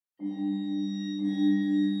Oh,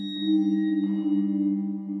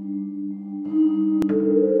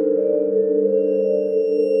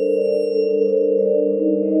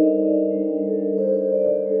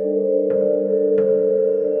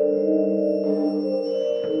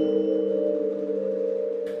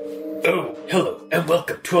 hello, and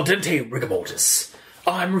welcome to Dente Rigamortis.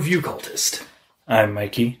 I'm Review Cultist. I'm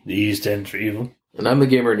Mikey, the E stands for evil. And I'm the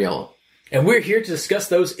gamer in yellow. And we're here to discuss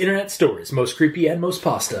those internet stories, most creepy and most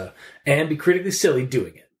pasta, and be critically silly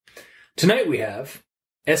doing it. Tonight we have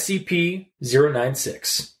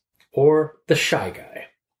SCP-096, or the Shy Guy.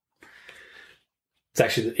 It's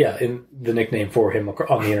actually, in the nickname for him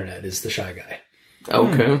on the internet is the Shy Guy.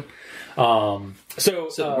 Okay. So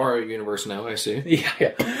It's a Mario universe now, I see.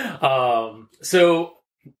 Yeah.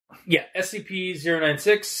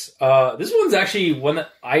 SCP-096. This one's actually one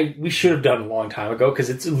that we should have done a long time ago, because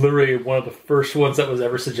it's literally one of the first ones that was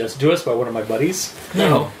ever suggested to us by one of my buddies.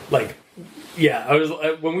 No.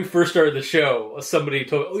 When we first started the show, somebody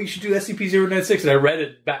told me, "Oh, you should do SCP-096," and I read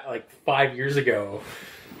it back like 5 years ago,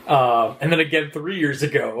 and then again 3 years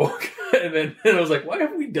ago, and I was like, "Why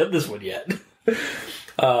haven't we done this one yet?"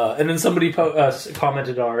 And then somebody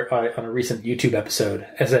commented on a recent YouTube episode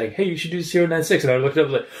and saying, "Hey, you should do 096." And I looked up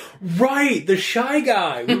and was like, right, the Shy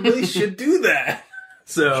Guy. We really should do that.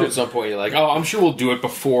 So Sure, at some point you're like, "Oh, I'm sure we'll do it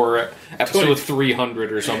before episode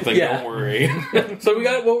 300 or something." Yeah. Don't worry. So we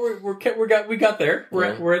got we got there.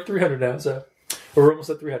 We're at 300 now, so we're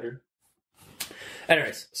almost at 300.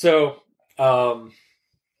 Anyways, so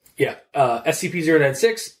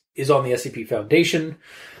SCP-096 is on the SCP Foundation.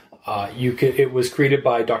 It was created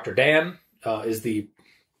by Dr. Dan, is the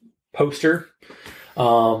poster.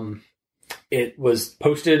 It was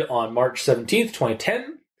posted on March 17th,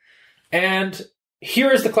 2010. And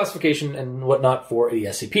here is the classification and whatnot for the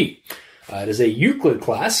SCP. It is a Euclid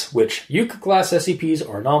class, which Euclid class SCPs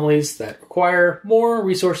are anomalies that require more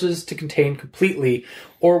resources to contain completely,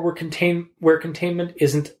 or where containment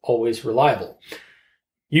isn't always reliable.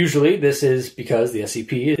 Usually, this is because the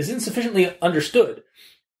SCP is insufficiently understood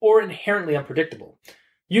or inherently unpredictable.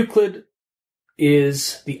 Euclid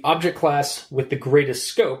is the object class with the greatest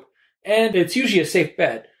scope, and it's usually a safe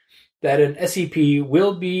bet that an SCP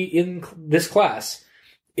will be in this class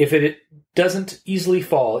if it doesn't easily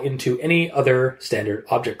fall into any other standard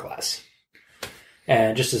object class.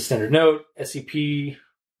 And just as a standard note, SCPs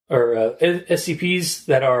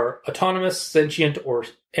that are autonomous, sentient, or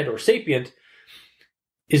sapient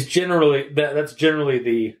is generally that's generally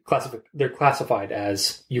they're classified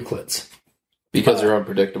as Euclids Because they're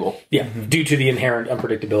unpredictable. Yeah, due to the inherent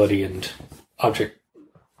unpredictability and object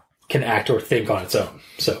can act or think on its own.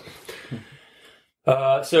 So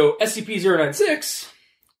SCP-096,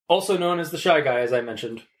 also known as the Shy Guy, as I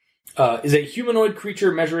mentioned, is a humanoid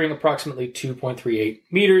creature measuring approximately 2.38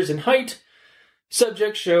 meters in height.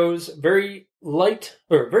 Subject shows very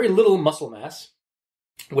little muscle mass,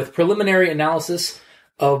 with preliminary analysis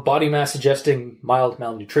of body mass suggesting mild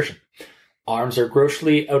malnutrition. Arms are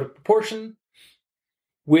grossly out of proportion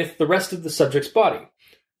with the rest of the subject's body,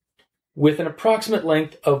 with an approximate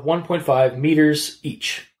length of 1.5 meters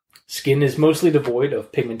each. Skin is mostly devoid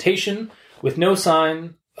of pigmentation, with no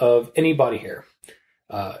sign of any body hair.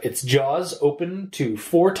 Its jaws open to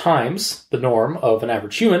 4 times the norm of an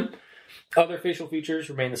average human. Other facial features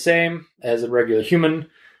remain the same as a regular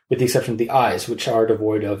human, with the exception of the eyes, which are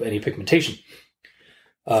devoid of any pigmentation.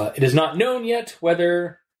 It is not known yet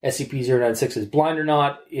whether SCP-096 is blind or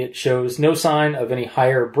not. It shows no sign of any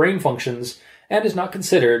higher brain functions and is not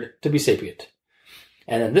considered to be sapient.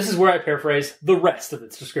 And then this is where I paraphrase the rest of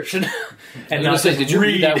its description. And not say, did you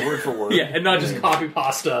read that word for word? Yeah, and not just copy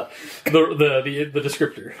pasta the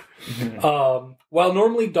descriptor. Mm-hmm. While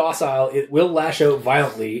normally docile, it will lash out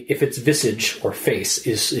violently if its visage or face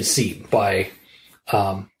is seen by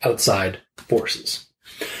outside forces.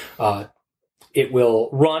 It will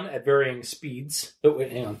run at varying speeds. Oh,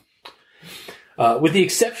 wait, hang on. With the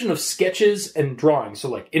exception of sketches and drawings, so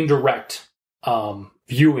like indirect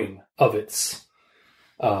viewing of its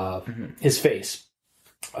his face.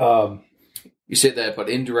 You say that, but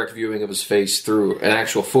indirect viewing of his face through an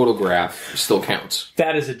actual photograph still counts.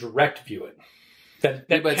 That is a direct viewing. But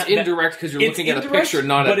it's indirect because you're looking at a picture,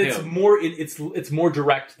 not at him. But it's more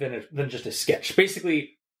direct than just a sketch.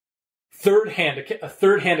 Basically, a third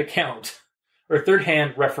hand account or a third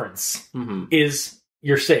hand reference is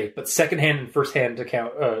you're safe, but second hand and first hand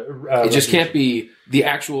account. It just can't be the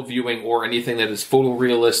actual viewing or anything that is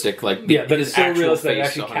photorealistic. That is so realistic that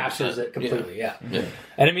actually captures it completely. Yeah.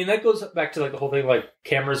 And I mean that goes back to like the whole thing. Like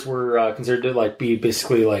cameras were considered to like be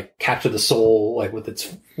basically like capture the soul, like with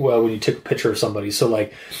its when you took a picture of somebody. So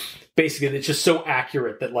like basically it's just so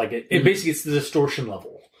accurate that like it basically it's the distortion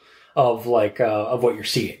level of like of what you're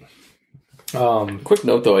seeing. Quick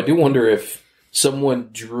note though, I do wonder if someone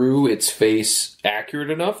drew its face accurate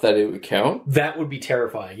enough that it would count. That would be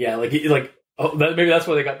terrifying. Yeah, maybe that's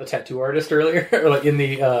why they got the tattoo artist earlier, or like in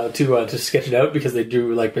the to sketch it out, because they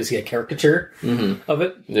drew like basically a caricature of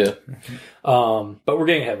it. Yeah. But we're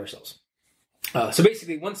getting ahead of ourselves. So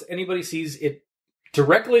basically, once anybody sees it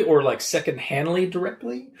directly or like second-handly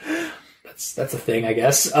directly, that's a thing, I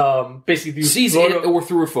guess. Basically, sees it or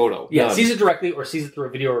through a photo. Yeah, sees it directly or sees it through a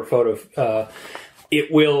video or a photo. It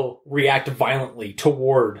will react violently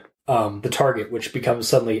toward the target, which becomes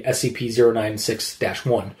suddenly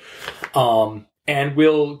SCP-096-1, and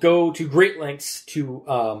will go to great lengths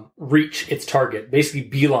to reach its target, basically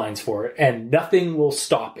beelines for it, and nothing will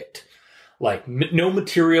stop it. Like, no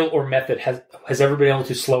material or method has ever been able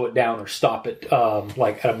to slow it down or stop it,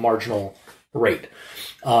 like, at a marginal rate.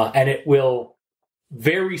 And it will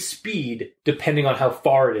vary speed depending on how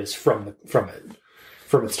far it is from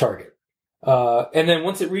its target. And then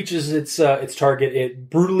once it reaches its target, it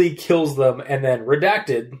brutally kills them and then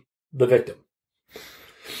redacted the victim.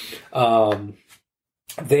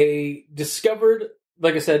 They discovered,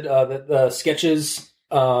 like I said, that the sketches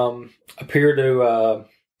appear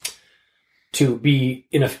to be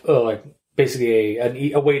in like basically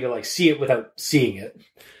a way to like see it without seeing it.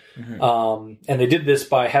 And they did this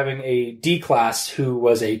by having a D class who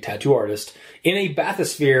was a tattoo artist in a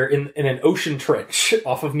bathysphere in an ocean trench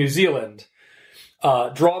off of New Zealand.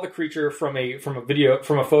 Draw the creature from a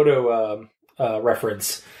photo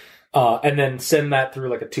reference, and then send that through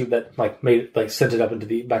like a tube that sent it up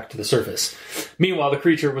back to the surface. Meanwhile, the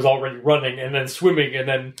creature was already running and then swimming and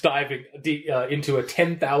then diving into a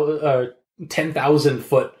 10,000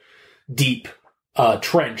 foot deep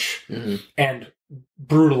trench and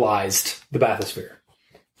brutalized the bathysphere.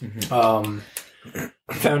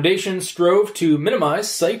 Foundation strove to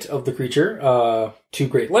minimize sight of the creature to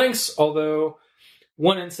great lengths, although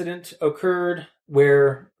one incident occurred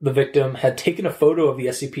where the victim had taken a photo of the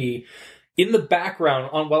SCP in the background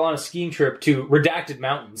while on a skiing trip to redacted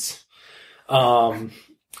mountains,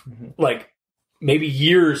 like maybe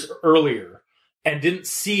years earlier, and didn't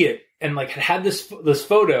see it, and like had this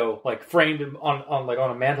photo like framed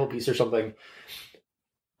on a mantelpiece or something.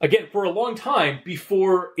 Again, for a long time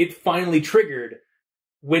before it finally triggered,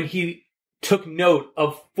 when he took note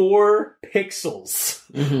of 4 pixels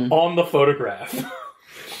on the photograph.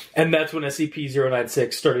 And that's when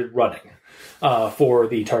SCP-096 started running for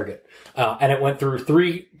the target. And it went through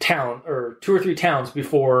 2 or 3 towns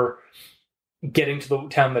before getting to the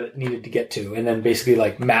town that it needed to get to, and then basically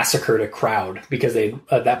like massacred a crowd because they,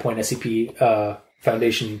 at that point, SCP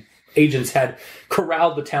Foundation agents had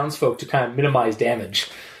corralled the townsfolk to kind of minimize damage.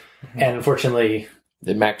 And unfortunately,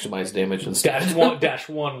 they maximized damage instead.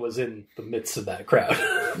 -1 was in the midst of that crowd.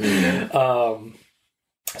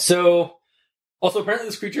 So, also apparently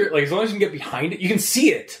this creature, like as long as you can get behind it, you can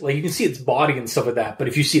see it. Like you can see its body and stuff like that. But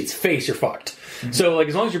if you see its face, you're fucked. So, like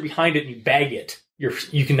as long as you're behind it and you bag it,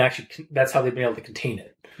 you can actually. That's how they've been able to contain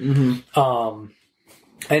it.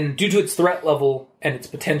 And due to its threat level and its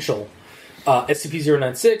potential,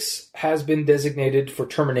 SCP-096 has been designated for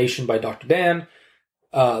termination by Dr. Dan.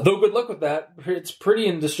 Though good luck with that, it's pretty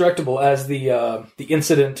indestructible, as the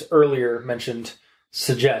incident earlier mentioned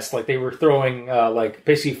suggests. Like they were throwing, like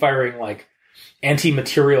basically firing like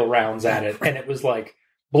anti-material rounds at it, and it was like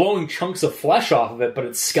blowing chunks of flesh off of it, but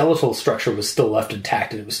its skeletal structure was still left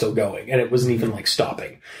intact, and it was still going, and it wasn't even like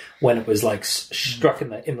stopping when it was like struck in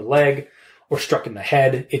the leg or struck in the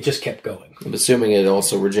head. It just kept going. I'm assuming it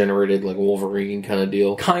also regenerated like Wolverine kind of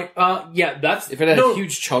deal. Yeah, that's if it had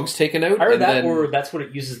huge chunks taken out. I heard that, or that's what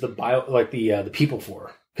it uses the people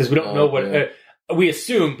for, because we don't know what we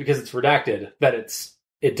assume, because it's redacted, that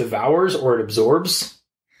it devours or it absorbs,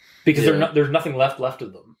 because there's nothing left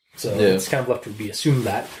of them, so it's kind of left to be assumed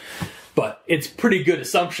that. But it's pretty good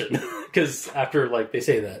assumption, because after like they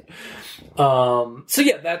say that. So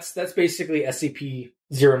yeah, that's basically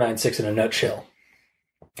SCP-096 in a nutshell.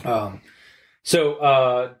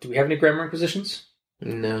 So do we have any grammar inquisitions?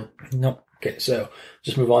 No. Okay, so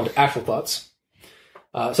just move on to actual thoughts.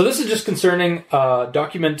 So this is just concerning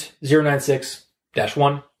document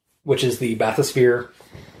 096-1, which is the bathysphere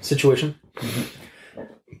situation.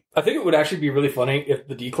 I think it would actually be really funny if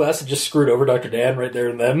the D-Class had just screwed over Dr. Dan right there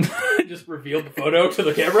and then. Just revealed the photo to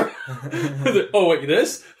the camera. Oh, wait,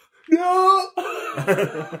 this? No!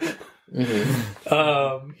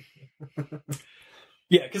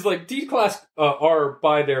 Yeah, because like D-Class are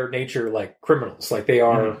by their nature like criminals. Like they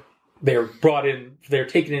are they're brought in, they're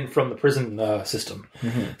taken in from the prison system.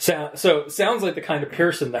 So it sounds like the kind of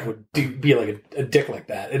person that would be like a dick like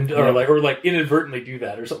that, and or like inadvertently do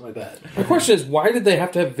that or something like that. The question is, why did they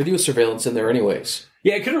have to have video surveillance in there anyways?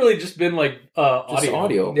 Yeah, it could have really just been like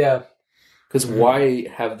audio. Yeah. Because why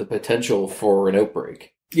have the potential for an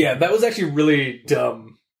outbreak? Yeah, that was actually really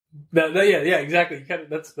dumb. Yeah, exactly.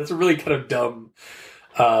 That's a really kind of dumb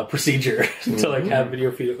procedure to like have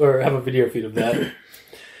video feed or have a video feed of that.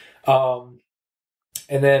 And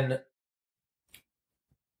then,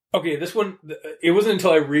 okay, this one, it wasn't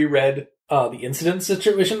until I reread the incident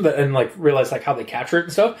situation and like realized like how they capture it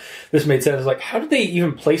and stuff. This made sense. Like, how did they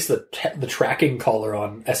even place the tracking collar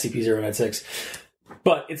on SCP-096?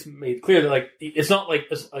 But it's made clear that like it's not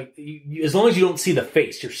like as long as you don't see the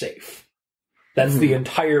face, you're safe. That's the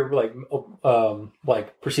entire like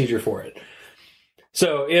procedure for it.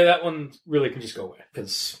 So yeah, that one really can just go away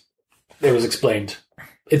because it was explained.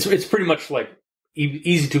 It's pretty much like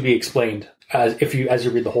easy to be explained as you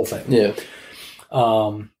read the whole thing. Yeah.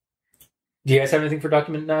 Do you guys have anything for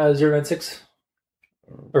document 096?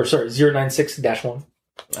 Or sorry, 096-1?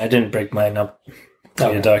 I didn't break mine up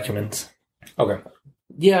via documents. Okay.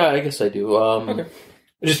 Yeah, I guess I do. Okay.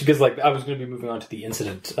 Just because like I was going to be moving on to the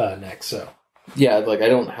incident next, so. Yeah, like I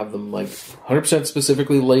don't have them like 100%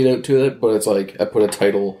 specifically laid out to it, but it's like I put a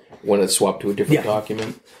title when it's swapped to a different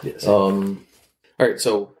document. Yes. All right,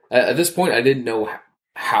 so at this point, I didn't know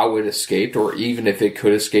how it escaped, or even if it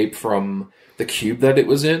could escape from the cube that it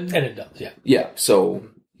was in. And it does, yeah. Yeah, so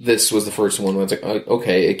this was the first one where it's like,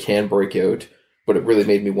 okay, it can break out, but it really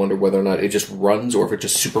made me wonder whether or not it just runs, or if it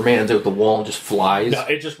just Supermans out the wall and just flies. No,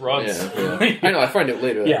 it just runs. Yeah. I know, I find out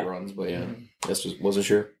later that it runs, but yeah, just wasn't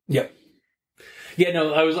sure. Yep. Yeah,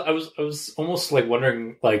 no, I was almost like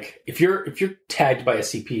wondering, like, if you're tagged by a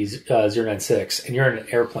SCP-096 and you're in an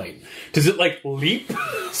airplane, does it like leap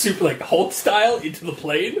super like Hulk style into the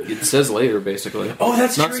plane? It says later, basically. Oh,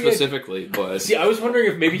 that's not true, specifically, but see, I was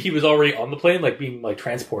wondering if maybe he was already on the plane, like being like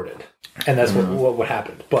transported, and that's what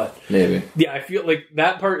happened. But maybe, yeah, I feel like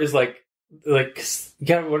that part is like you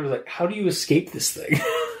gotta wonder like, how do you escape this thing?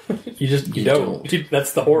 you don't.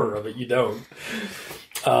 That's the horror of it. You don't.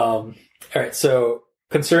 All right, so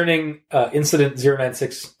concerning incident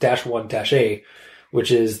 096-1-A, which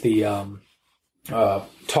is the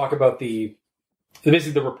talk about basically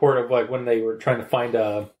the report of like when they were trying to find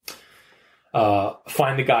the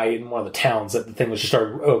guy in one of the towns that the thing was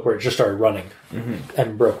where it just started running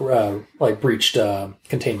and breached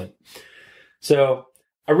containment. So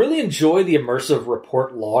I really enjoy the immersive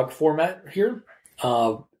report log format here.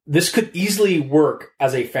 This could easily work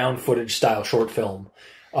as a found footage style short film.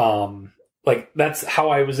 Like that's how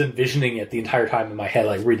I was envisioning it the entire time in my head,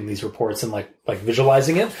 like reading these reports and like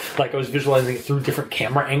visualizing it. Like I was visualizing it through different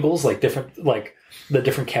camera angles, like the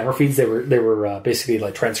different camera feeds they were basically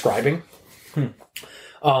like transcribing.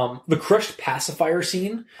 The crushed pacifier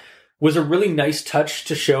scene was a really nice touch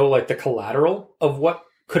to show like the collateral of what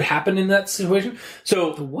could happen in that situation.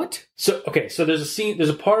 So what? So there's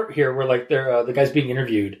a part here where like the guy's being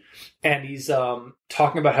interviewed. And he's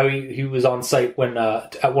talking about how he was on site when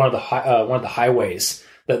at one of the highways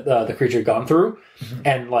that the creature had gone through,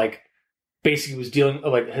 and like basically was going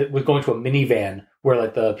to a minivan where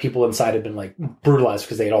like the people inside had been like brutalized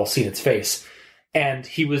because they had all seen its face, and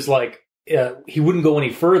he was like he wouldn't go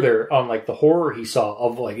any further on like the horror he saw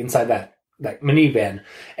of like inside that minivan,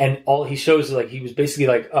 and all he shows is like he was basically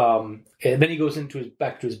like and then he goes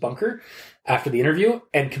back to his bunker after the interview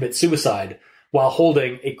and commits suicide while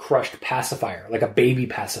holding a crushed pacifier, like a baby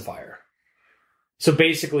pacifier. So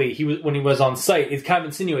basically, when he was on site, it kind of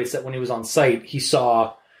insinuates that when he was on site, he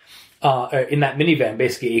saw in that minivan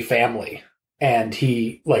basically a family, and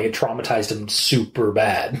it traumatized him super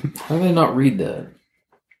bad. How did I not read that?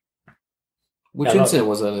 Which incident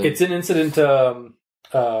was that in? It's an incident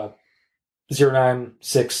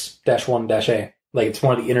 096-1-A. Like it's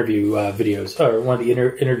one of the interview videos or one of the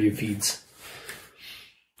interview feeds.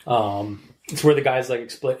 It's where the guys like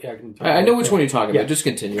explain. I know which one you're talking about. Just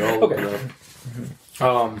continue. Okay.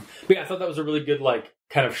 But yeah, I thought that was a really good like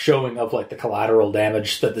kind of showing of like the collateral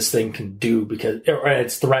damage that this thing can do or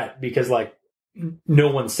its threat, because like no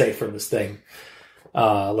one's safe from this thing.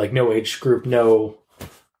 Like no age group, no.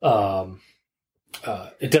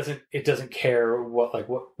 It doesn't care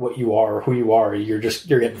what you are or who you are. You're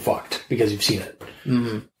getting fucked because you've seen it.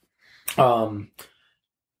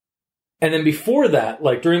 And then before that,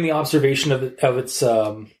 like during the observation of its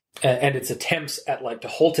and its attempts at like to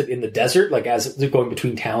halt it in the desert, like as it's going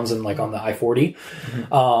between towns and like on the I-40,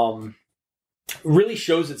 really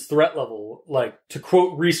shows its threat level. Like, to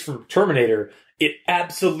quote Reese from Terminator, it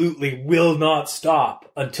absolutely will not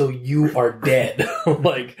stop until you are dead.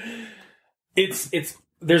 Like,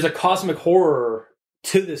 there's a cosmic horror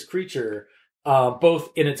to this creature, both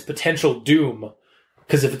in its potential doom,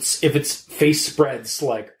 because if its face spreads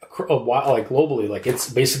like globally, like it's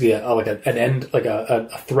basically an end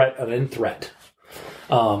threat,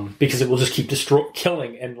 because it will just keep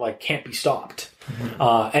killing and like can't be stopped. Mm-hmm.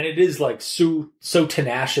 And it is like so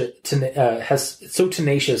tenacious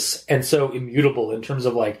and so immutable in terms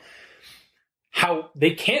of like how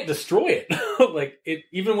they can't destroy it. Like it,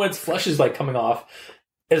 even when its flesh is like coming off,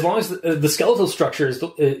 as long as the skeletal structure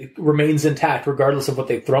remains intact, regardless of what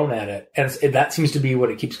they've thrown at it, and that seems to be what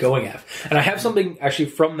it keeps going at. And I have something actually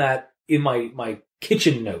from that in my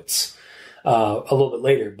kitchen notes a little bit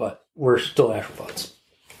later, but we're still actual thoughts.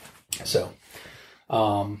 So,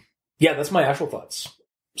 yeah, that's my actual thoughts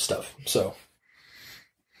stuff. So,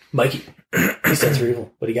 Mikey, he stands for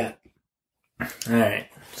evil. What do you got? All right.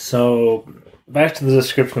 So, back to the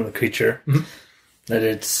description of the creature. Mm-hmm. That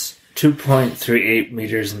it's 2.38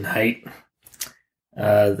 meters in height.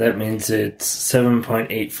 That means it's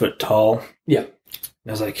 7.8 foot tall. Yeah. And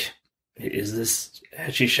I was like, is this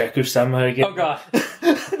Hachishaku-sama again? Oh, God.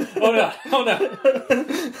 Oh, no. Oh, no.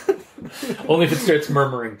 Only if it starts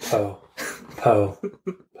murmuring, po, po,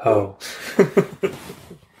 po.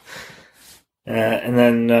 And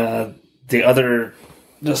then the other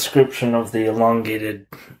description of the elongated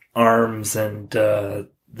arms and the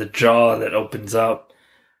jaw that opens up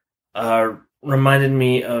reminded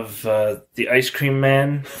me of the Ice Cream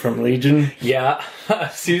Man from Legion. Yeah,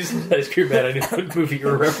 Susan, Ice Cream Man. I knew what movie you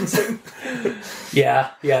were referencing.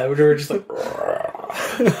 Yeah, we were just like,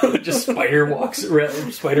 just spider runs.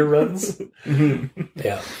 Mm-hmm.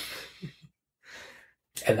 Yeah,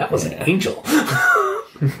 and that was an angel.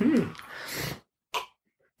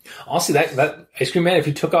 Honestly, that Ice Cream Man, if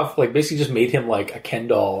you took off, like, basically just made him like a Ken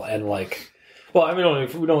doll and like. Well, I mean,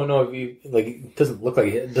 we don't know if he, like, it doesn't look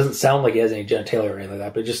like it doesn't sound like he has any genitalia or anything like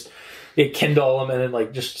that, but just Ken doll him and then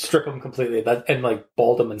like just strip him completely and like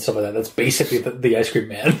bald him and stuff like that. That's basically the Ice Cream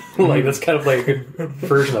Man. Like that's kind of like a good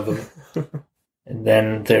version of him. And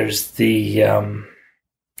then there's the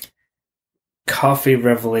coffee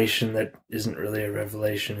revelation that isn't really a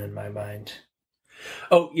revelation in my mind.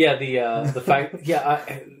 Oh yeah, the fact yeah.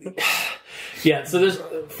 So there's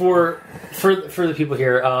for the people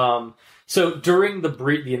here. So during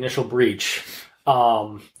the initial breach,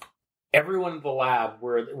 everyone in the lab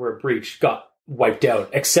where it breached got wiped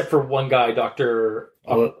out, except for one guy, Dr.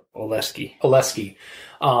 Oleski,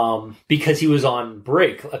 because he was on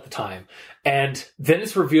break at the time. And then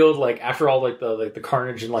it's revealed, like after all, like the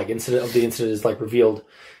carnage and like the incident is like revealed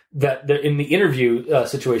that in the interview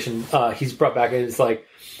situation, he's brought back and it's like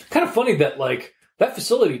kind of funny that like that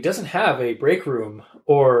facility doesn't have a break room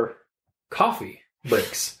or coffee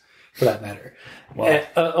breaks. For that matter, wow. And,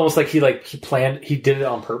 almost like he did it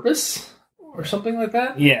on purpose or something like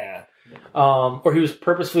that. Yeah, or he was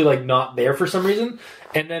purposefully like not there for some reason,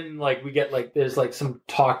 and then like we get like there's like some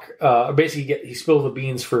talk. Basically, he spilled the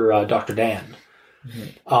beans for Dr. Dan.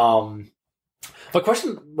 Mm-hmm. My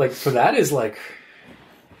question like for that is like,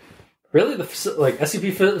 really the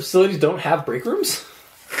SCP facilities don't have break rooms?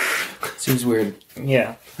 Seems weird.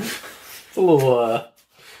 Yeah, it's a little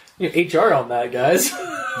HR on that, guys.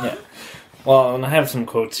 Yeah. Well, and I have some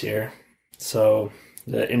quotes here. So,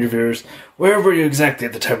 the interviewers, where were you exactly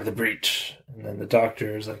at the time of the breach? And then the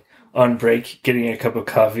doctor is like, on break, getting a cup of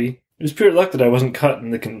coffee. It was pure luck that I wasn't caught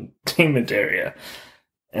in the containment area.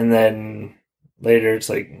 And then later, it's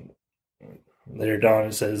like, later down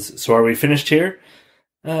it says, so are we finished here?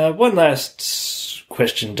 One last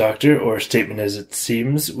question, doctor, or statement as it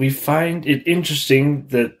seems. We find it interesting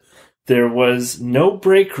that there was no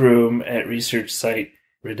break room at research site,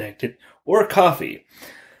 redacted, or coffee.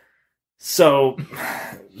 So,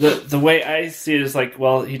 the way I see it is like,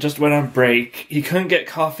 well, he just went on break. He couldn't get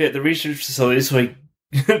coffee at the research facility, so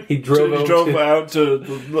he drove out to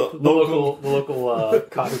the local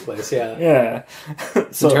coffee place. Yeah, yeah.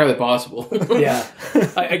 It's entirely possible. Yeah,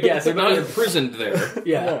 I guess they're not imprisoned there.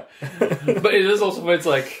 Yeah, but it is also it's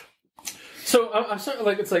like. So I'm starting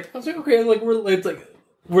like it's like I was like okay like we're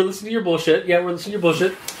listening to your bullshit. Yeah, we're listening to your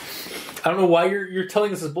bullshit. I don't know why you're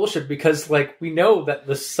telling us this bullshit because like we know that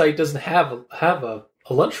the site doesn't have a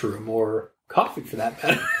lunchroom or coffee for that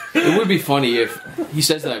matter. It would be funny if he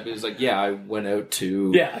says that, but it's like, yeah, I went out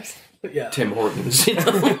to Tim Hortons.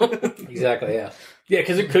 Exactly, yeah,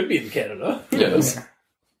 because it could be in Canada. Yes.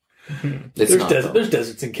 There's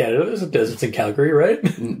deserts in Canada. There's deserts in Calgary,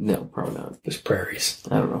 right? No, probably not. There's prairies.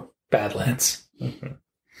 I don't know. Badlands. Mm-hmm.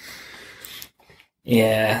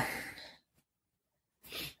 Yeah.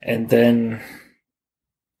 And then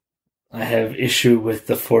I have issue with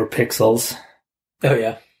the 4 pixels. Oh,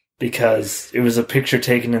 yeah. Because it was a picture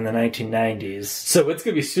taken in the 1990s. So it's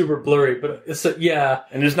going to be super blurry, but yeah.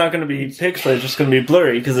 And it's not going to be pixelated, it's just going to be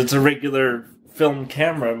blurry because it's a regular film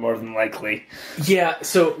camera, more than likely. Yeah,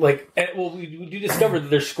 so, like, we do discover that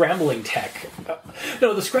there's scrambling tech.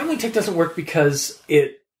 No, the scrambling tech doesn't work because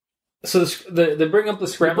it... So they bring up the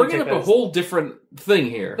scrambling tech. You're bringing up a whole different thing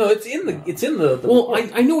here. No, it's in the well,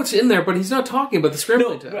 I know it's in there, but he's not talking about the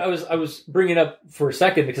scrambling tech. I was bringing it up for a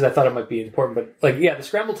second because I thought it might be important, but, like, yeah, the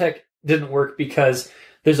scramble tech didn't work because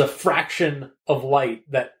there's a fraction of light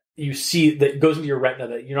that you see that goes into your retina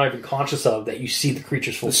that you're not even conscious of, that you see the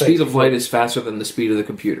creature's full face. The speed of light is faster than the speed of the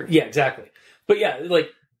computer. Yeah, exactly. But yeah, like,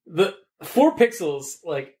 the 4 pixels,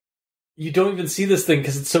 like, you don't even see this thing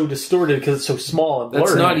because it's so distorted, because it's so small and blurry.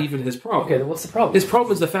 That's not even his problem. Okay, then what's the problem? His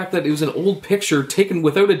problem is the fact that it was an old picture taken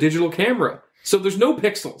without a digital camera. So there's no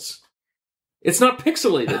pixels. It's not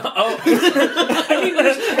pixelated. I mean,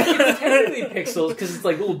 it's technically pixels because it's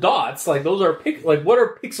like little dots. Like, those are like, what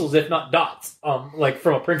are pixels if not dots? Like,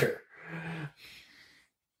 from a printer.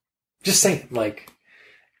 Just saying, like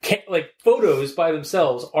photos by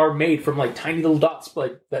themselves are made from, like, tiny little dots,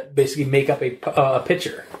 like, that basically make up a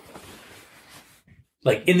picture.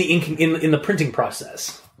 Like, in the inking, in the printing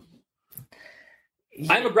process.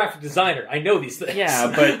 Yeah. I'm a graphic designer. I know these things.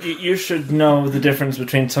 Yeah, but you should know the difference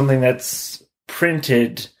between something that's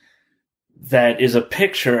printed that is a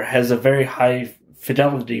picture, has a very high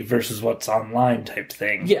fidelity, versus what's online type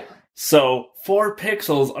thing. Yeah. So 4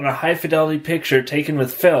 pixels on a high fidelity picture taken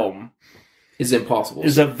with film is impossible.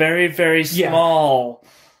 Is a very, very small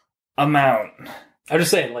amount. I'm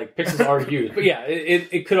just saying, like, pixels are used. But yeah,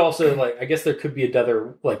 it could also, like, I guess there could be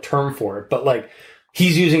another, like, term for it, but, like,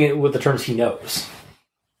 he's using it with the terms he knows.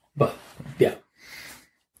 But, yeah.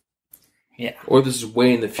 Yeah. Or this is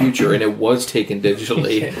way in the future, and it was taken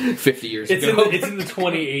digitally 50 years ago. It's in the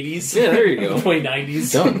 2080s. Yeah, there you go.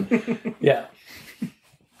 2090s. Done. Yeah.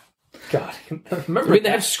 God. Remember they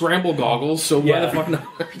have scramble goggles, so why the fuck not?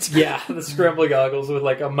 Yeah, the scramble goggles with,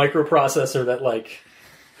 like, a microprocessor that, like,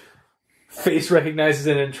 face recognizes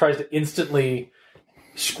it and tries to instantly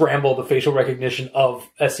scramble the facial recognition of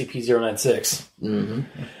SCP-096. Mm-hmm.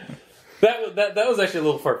 That was actually a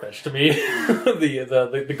little far-fetched to me,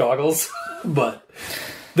 the goggles, but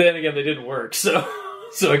then again, they didn't work, so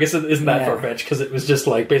I guess it isn't that far-fetched, because it was just,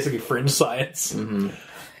 like, basically fringe science. Mm-hmm.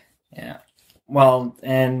 Yeah. Well,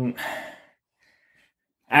 and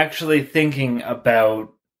actually thinking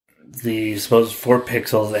about the supposed 4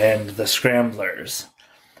 pixels and the scramblers,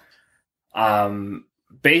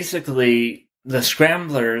 basically the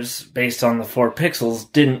scramblers, based on the 4 pixels,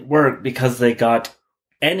 didn't work because they got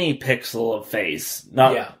any pixel of face.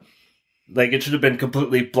 Like, it should have been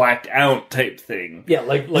completely blacked out type thing. Yeah,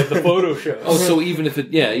 like the photo shows. Oh, so even if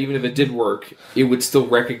it did work, it would still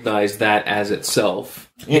recognize that as itself.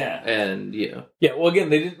 Yeah. And yeah, well, again,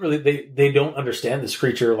 they didn't really they don't understand this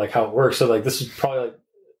creature, like, how it works. So, like, this is probably,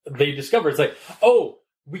 like, they discover it's like, oh,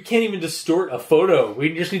 we can't even distort a photo.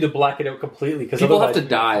 We just need to black it out completely, because people have to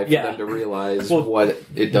die for them to realize what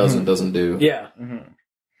it does and doesn't do. Yeah.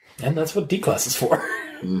 Mm-hmm. And that's what D-Class is for.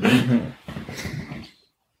 Mm-hmm.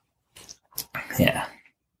 Yeah.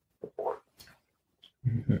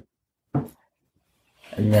 Mm-hmm.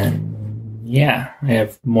 And then, I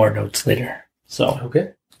have more notes later. So,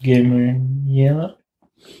 okay. Give me yellow.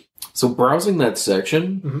 So, browsing that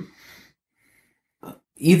section,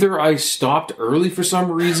 either I stopped early for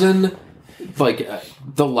some reason, like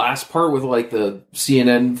the last part with, like, the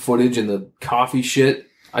CNN footage and the coffee shit,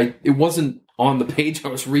 it wasn't on the page I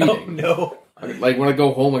was reading. Oh, no. Like, when I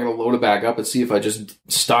go home, I'm going to load it back up and see if I just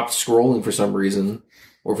stopped scrolling for some reason,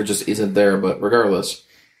 or if it just isn't there. But regardless,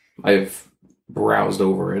 I've browsed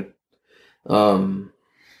over it. I'll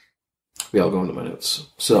go into my notes.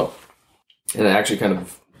 So, and it actually kind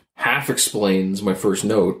of half explains my first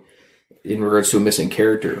note in regards to a missing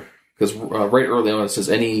character. Because right early on it says,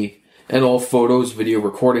 any and all photos, video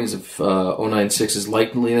recordings of 096's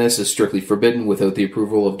likeliness is strictly forbidden without the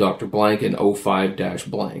approval of Dr. Blank and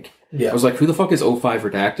 05-blank. Yeah. I was like, who the fuck is 05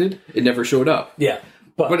 redacted? It never showed up. Yeah.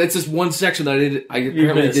 But it's this one section that I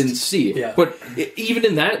apparently didn't see. Yeah. But even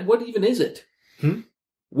in that, what even is it?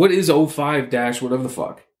 What is 05 dash whatever the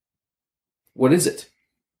fuck? What is it?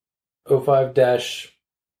 05 dash...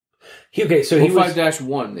 Okay, so he 05 dash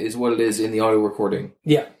 1 is what it is in the audio recording.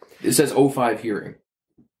 Yeah. It says 05 hearing.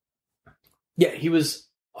 Yeah, he was...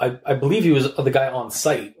 I believe he was the guy on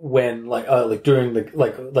site when, like during the,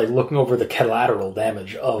 like looking over the collateral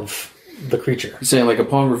damage of the creature. He's saying, like,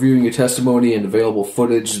 upon reviewing your testimony and available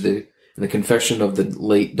footage, the and the confession of the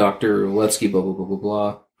late Dr. Letsky, blah, blah, blah, blah,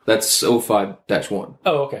 blah. That's 05-1.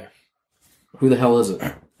 Oh, okay. Who the hell is it?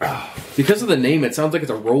 Because of the name, it sounds like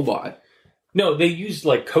it's a robot. No, they use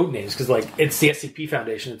like code names because like it's the SCP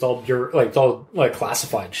Foundation. It's all it's all like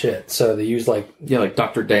classified shit. So they use like like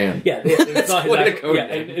Dr. Dan. Yeah, it's not his What a code yeah.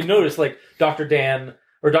 name. And notice like Dr. Dan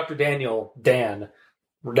or Dr. Daniel Dan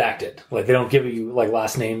redacted. Like they don't give you like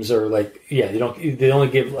last names or like they don't. They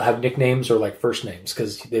only have nicknames or like first names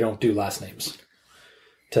because they don't do last names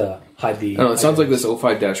to hide the. I don't know. It sounds like this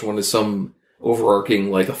 05-1 is some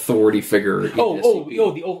overarching like authority figure.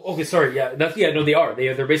 Okay, sorry, yeah, no, they are.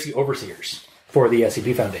 They're basically overseers for the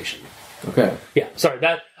SCP Foundation. Okay, yeah, sorry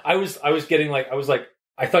that I was getting like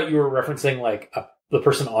I thought you were referencing like the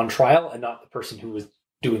person on trial and not the person who was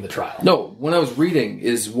doing the trial. No, when I was reading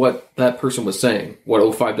is what that person was saying, what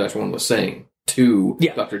 05-1 was saying to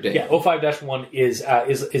Dr. Dan. Yeah, 05-1 is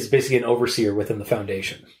basically an overseer within the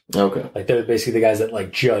Foundation. Okay, like they're basically the guys that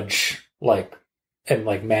like judge like. And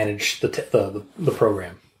like manage the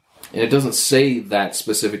program. And it doesn't say that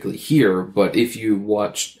specifically here, but if you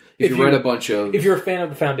read a bunch of, if you're a fan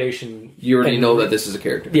of the Foundation, you already know that this is a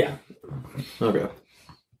character. Yeah. Okay.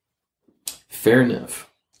 Fair enough.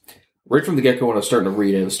 Right from the get-go, when I was starting to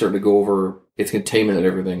read it, I was starting to go over its containment and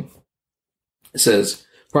everything. It says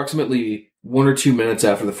approximately 1 or 2 minutes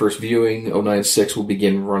after the first viewing, 096 will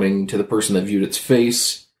begin running to the person that viewed its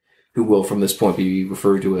face, who will from this point be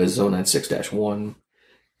referred to as 096-1.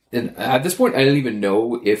 And at this point, I didn't even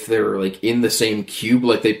know if they're like in the same cube,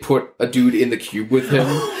 like they put a dude in the cube with him.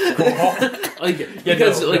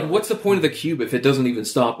 What's the point of the cube if it doesn't even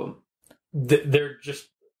stop them? They're just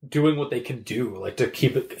doing what they can do, like to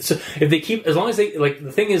keep it. So if they keep, as long as they like,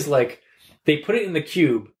 the thing is like they put it in the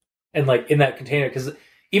cube and like in that container because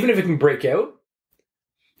even if it can break out.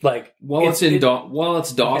 Like while it's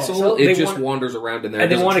docile, so it just wanders around in there,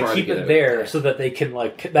 and they want to keep it there so that they can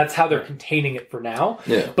like. That's how they're containing it for now.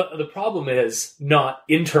 Yeah. But the problem is not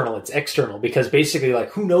internal; it's external because basically, like,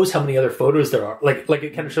 who knows how many other photos there are? Like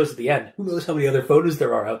it kind of shows at the end. Who knows how many other photos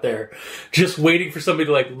there are out there, just waiting for somebody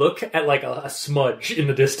to like look at like a smudge in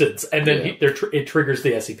the distance, and then it triggers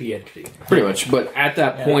the SCP entity. Pretty much. But at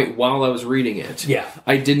that point, while I was reading it,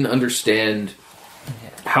 I didn't understand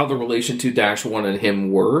how the relation to -1 and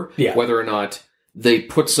him were, whether or not they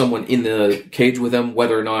put someone in the cage with them,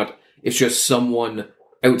 whether or not it's just someone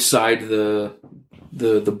outside the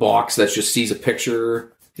box that just sees a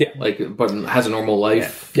picture, but has a normal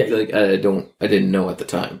life. Like I didn't know at the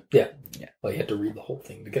time. Well, you had to read the whole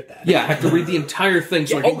thing to get that. Yeah, I have to read the entire thing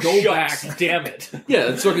so I can go back. Damn it.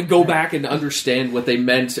 Yeah, so I can go back and understand what they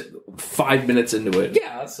meant 5 minutes into it.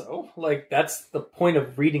 Yeah, so, like, that's the point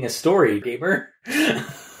of reading a story, gamer.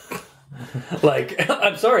 Like,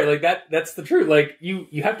 I'm sorry, like, that's the truth. Like,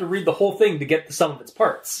 you have to read the whole thing to get the sum of its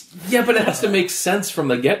parts. Yeah, but it has to make sense from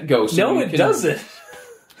the get-go. So no, it doesn't.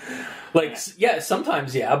 Like,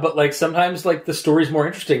 sometimes, but, like, sometimes, like, the story's more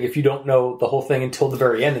interesting if you don't know the whole thing until the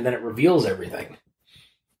very end, and then it reveals everything.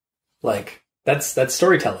 Like, that's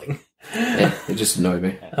storytelling. It just annoyed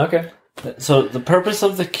me. Okay. So, the purpose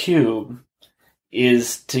of the cube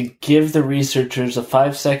is to give the researchers a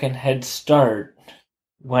 5-second head start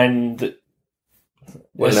when the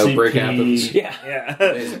when an outbreak happens. Yeah.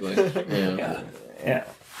 Basically. Yeah.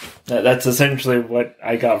 That's essentially what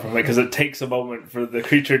I got from it, because it takes a moment for the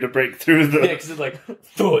creature to break through the... Yeah, because it's like,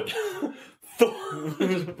 thud. Thud. It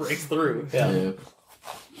just breaks through. Yeah.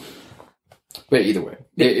 But either way,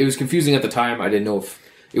 it was confusing at the time. I didn't know if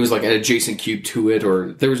it was like an adjacent cube to it,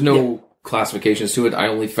 or there was no classifications to it. I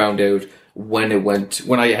only found out when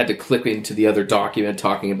I had to click into the other document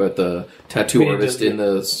talking about the tattoo artist in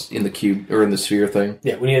the cube, or in the sphere thing.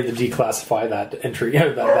 Yeah, we needed to declassify that entry.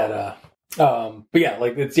 But yeah,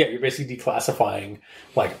 like you're basically declassifying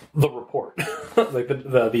like the report, like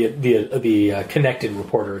the connected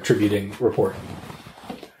report or attributing report.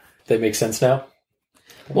 That makes sense now.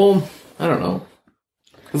 Well, I don't know,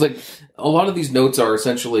 because like a lot of these notes are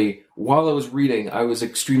essentially, while I was reading, I was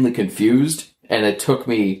extremely confused, and it took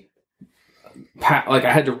me like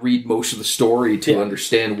I had to read most of the story to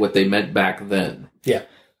understand what they meant back then. Yeah,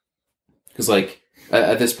 because like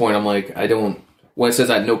at this point, I'm like, I don't. When it says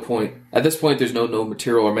at this point, there's no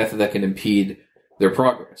material or method that can impede their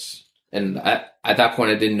progress. And at that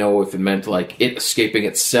point, I didn't know if it meant like it escaping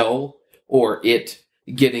its cell or it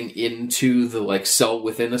getting into the like cell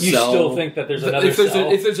within a cell. You still think that there's another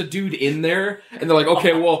cell? If there's a dude in there, and they're like,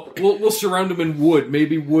 okay, well, we'll surround him in wood.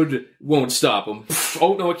 Maybe wood won't stop him.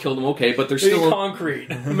 Oh no, it killed him. Okay, but there's still concrete,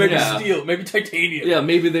 maybe steel, maybe titanium. Yeah,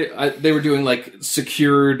 maybe they were doing like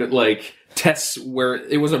secured like tests where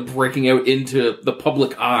it wasn't breaking out into the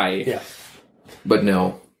public eye. Yeah. But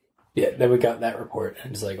no. Yeah, then we got that report,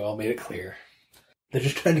 and it's like, all made it clear. They're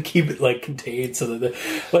just trying to keep it, like, contained so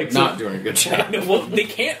that not doing a good job. Well, they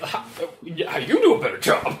can't. How you do a better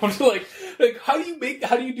job? like, how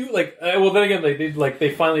do you do, like, well, then again,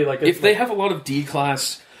 they finally, like... If they have a lot of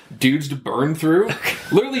D-class dudes to burn through,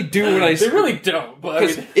 literally do what I say. They really don't, but...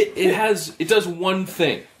 Because it does one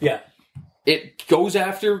thing. Yeah. It goes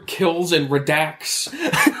after, kills, and redacts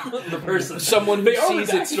the person. Someone who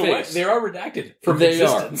sees its face. They are redacted from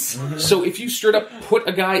existence. So if you straight up put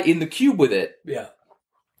a guy in the cube with it, yeah,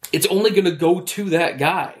 it's only going to go to that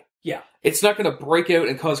guy. Yeah. It's not going to break out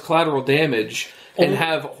and cause collateral damage and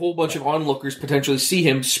have a whole bunch of onlookers potentially see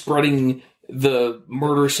him spreading the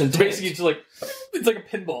murderous intent. Basically, it's like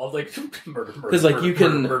a pinball. It's like murder. Because like you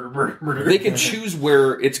can, murder. They can choose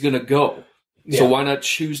where it's going to go. Yeah. So why not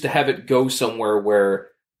choose to have it go somewhere where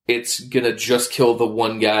it's gonna just kill the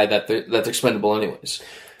one guy that's expendable anyways?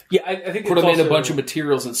 Yeah, I think put them in a bunch of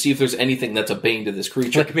materials and see if there's anything that's a bane to this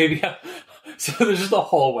creature. Like maybe, so there's just a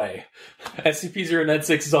hallway.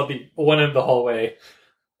 SCP-096 is on the one end of the hallway.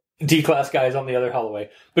 D-class guy is on the other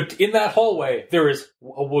hallway. But in that hallway, there is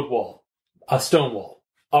a wood wall, a stone wall,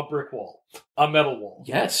 a brick wall, a metal wall.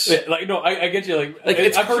 Yes. Like, no, I get you. Like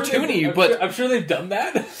it's cartoony, but... I'm sure they've done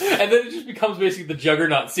that. And then it just becomes basically the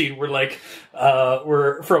Juggernaut scene where, like,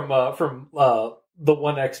 we're from the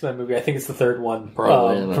one X-Men movie, I think it's the third one,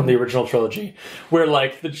 from the original trilogy, where,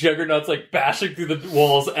 like, the Juggernaut's, like, bashing through the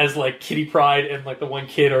walls as, like, Kitty Pryde and, like, the one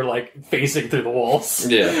kid are, like, facing through the walls.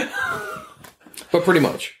 Yeah. But pretty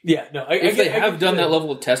much. Yeah, no. If they have done that level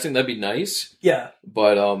of testing, that'd be nice. Yeah.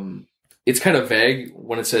 But, it's kind of vague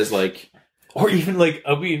when it says, like... Or even, like, it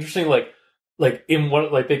would be interesting, like in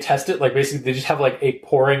one, like, they test it, like, basically they just have, like, a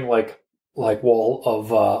pouring, like wall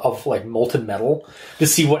of, like, molten metal to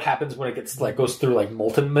see what happens when it gets, like, goes through, like,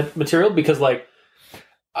 molten material, because, like,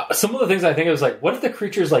 some of the things I think is, like, what if the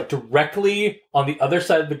creature is, like, directly on the other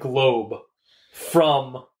side of the globe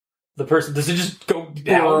from the person? Does it just go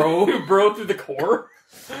down, burrow through the core?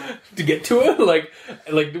 To get to it, like,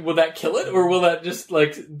 will that kill it, or will that just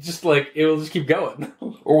like it will just keep going,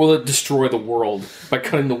 or will it destroy the world by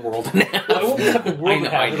cutting the world in half? I won't cut the world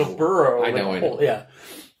in half. It'll burrow. I know. Yeah.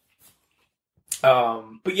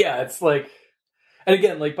 But yeah, it's like, and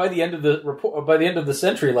again, like by the end of the report, by the end of the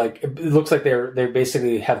century, like it looks like they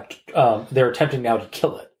basically have they're attempting now to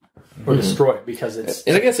kill it or destroy it because it's.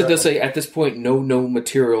 And I guess it does say at this point, no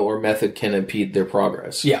material or method can impede their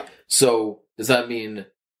progress. Yeah. So does that mean?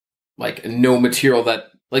 Like, no material that...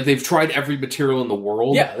 Like, they've tried every material in the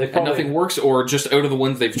world, and nothing works, or just out of the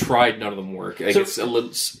ones they've tried, none of them work. I guess a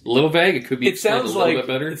little vague. It could be explained a little bit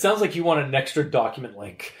better. It sounds like you want an extra document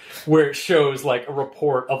link where it shows, like, a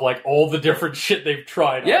report of, like, all the different shit they've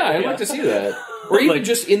tried. Yeah, I'd like to see that. Or even like,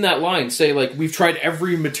 just in that line, say, like, we've tried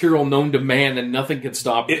every material known to man, and nothing can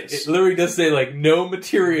stop this. It literally does say, like, no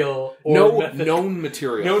material or no method. Known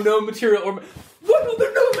material. No known material or... What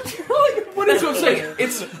other known material? That's what I'm saying.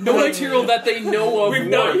 It's no material that they know of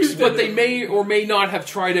works, but they may or may not have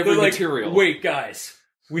tried every material. Wait, guys.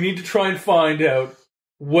 We need to try and find out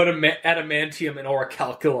what adamantium and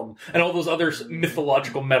orichalcum and all those other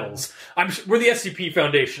mythological metals. We're the SCP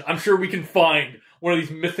Foundation. I'm sure we can find one of these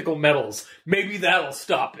mythical metals. Maybe that'll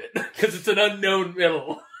stop it, because it's an unknown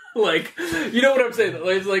metal. Like, you know what I'm saying?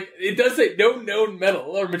 It's like, it does say no known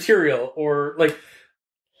metal or material, or like...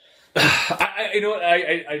 you know what?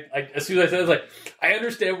 I as soon as I said it, I was like, I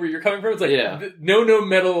understand where you're coming from. It's like, no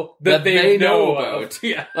metal that they know about.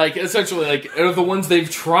 Yeah. Like, essentially, like, out of the ones they've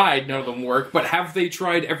tried, none of them work, but have they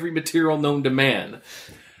tried every material known to man?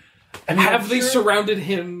 And have they surrounded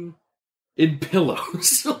him in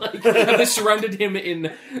pillows? Like, have they surrounded him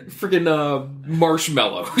in freaking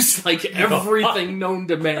marshmallows? Like, everything known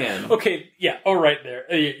to man. Okay, yeah, all right there.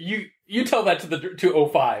 You tell that to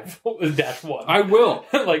 05-1. I will.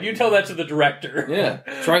 Like, you tell that to the director. Yeah.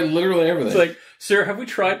 Try literally everything. It's like, sir, have we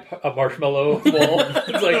tried a marshmallow wall?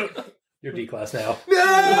 It's like, you're D-class now.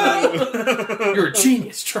 No! You're a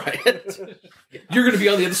genius. Try it. You're going to be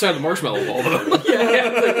on the other side of the marshmallow wall, though.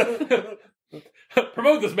 Yeah.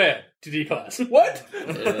 Promote this man to D-class. What?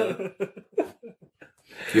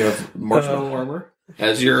 You have marshmallow armor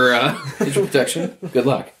as your protection. Good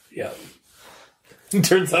luck. Yeah.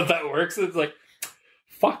 Turns out that works. It's like,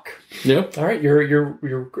 fuck. Yeah. All right, you're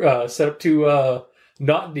set up to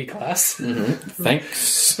not D-class. Mm-hmm.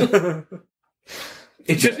 Thanks.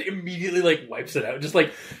 It just immediately like wipes it out. Just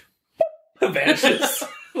like vanishes.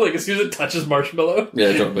 Like as soon as it touches marshmallow.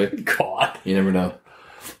 Yeah, totally. God. You never know.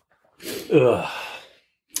 Ugh.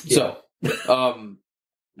 So,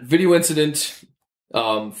 video incident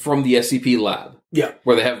from the SCP lab. Yeah.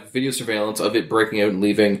 Where they have video surveillance of it breaking out and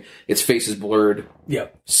leaving. Its face is blurred. Yeah.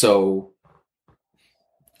 So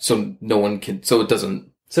no one can... So it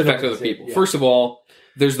doesn't affect other people. Yeah. First of all,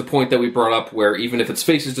 there's the point that we brought up where even if its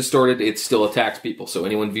face is distorted, it still attacks people. So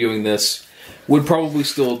anyone viewing this would probably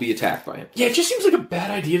still be attacked by him. Yeah, it just seems like a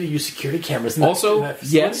bad idea to use security cameras. Also, that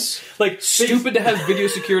yes. Like, Stupid to have video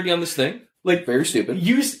security on this thing. Like, very stupid.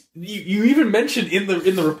 You even mentioned in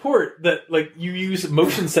the report that like you use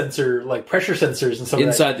motion sensor, like pressure sensors and stuff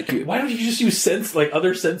inside like that. The cube. Why don't you just use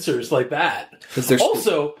other sensors like that?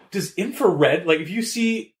 Also, does infrared, like if you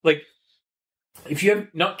see, like if you have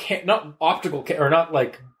not optical or not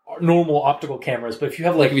like normal optical cameras, but if you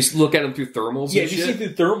have like if you look at them through thermals, if you see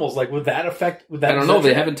through thermals, like would that affect? Would that? I don't know.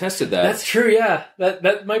 They haven't tested that. That's true. Yeah,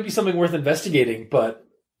 that might be something worth investigating, but.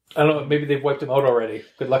 I don't know, maybe they've wiped him out already.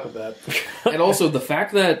 Good luck with that. And also, the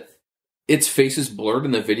fact that its face is blurred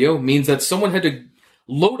in the video means that someone had to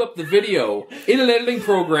load up the video in an editing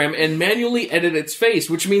program and manually edit its face,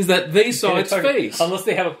 which means that they saw its face. Unless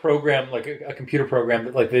they have a program, like a computer program,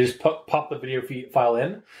 that like they just pop the video file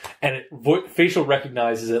in, and it facial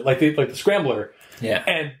recognizes it, like the Scrambler.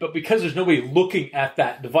 Yeah. But because there's nobody looking at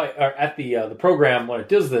that device or at the program when it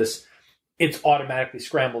does this, it's automatically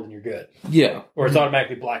scrambled and you're good. Yeah. Or it's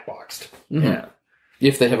automatically black boxed. Mm-hmm. Yeah.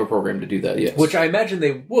 If they have a program to do that, yes. Which I imagine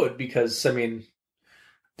they would, because, I mean,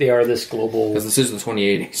 they are this global... Because this is the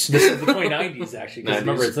 2080s. This is the 2090s, actually.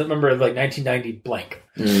 Because remember, like, 1990 blank.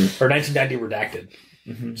 Or 1990 redacted.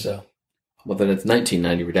 Mm-hmm. So... Well, then it's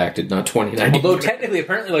 1990 redacted, not 2090. Although technically,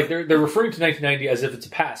 apparently, like, they're referring to 1990 as if it's a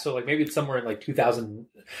past. So, like, maybe it's somewhere in, like, 2000...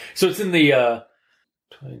 So it's in the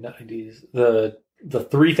 2090s... The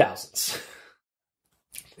 3000s.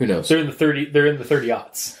 Who knows? They're in the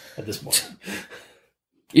 30-aughts at this point.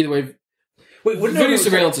 Either way, video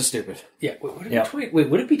surveillance is stupid. Yeah. Would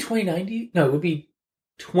it be 2090? No, it would be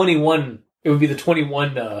 21. It would be the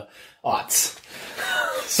 21 aughts.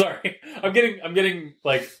 Sorry, I'm getting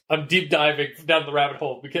like I'm deep diving down the rabbit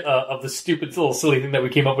hole because, of the stupid little silly thing that we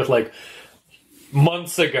came up with like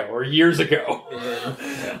months ago or years ago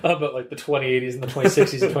about like the 2080s and the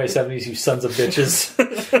 2060s and 2070s, you sons of bitches.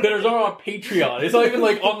 That are on Patreon. It's not even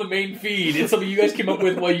like on the main feed. It's something you guys came up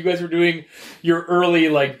with while you guys were doing your early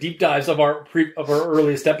like deep dives of our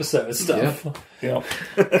earliest episodes stuff. Yeah.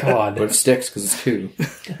 Come on, but it sticks because it's cool.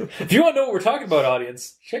 If you want to know what we're talking about,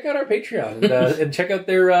 audience, check out our Patreon and check out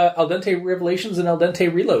their Al Dente Revelations and Al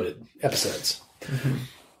Dente Reloaded episodes.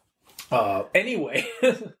 Mm-hmm. Anyway.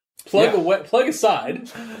 Plug aside.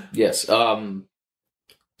 Yes.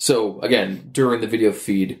 So again, during the video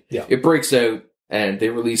feed, it breaks out and they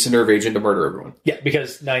release a nerve agent to murder everyone. Yeah,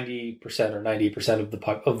 because 90% or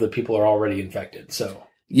 98% of the people are already infected. So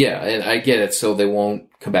yeah, and I get it. So they won't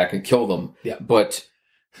come back and kill them. Yeah, but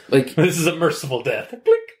like this is a merciful death.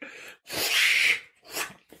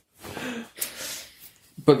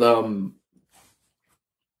 But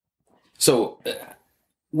so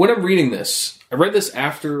when I'm reading this, I read this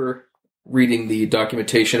after reading the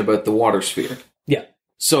documentation about the water sphere. Yeah.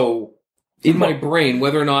 So, in my brain,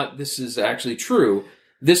 whether or not this is actually true,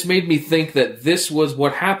 this made me think that this was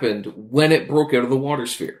what happened when it broke out of the water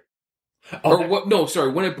sphere.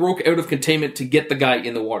 When it broke out of containment to get the guy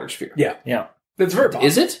in the water sphere. Yeah. Yeah. That's very possible.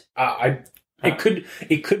 Is it?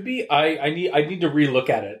 It could be. I need to relook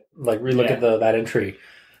at it. Like, at that entry.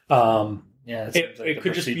 It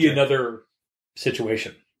could just be another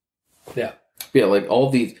situation. Yeah. Yeah, like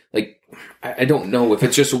all these, like, I don't know if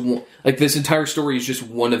it's just like this entire story is just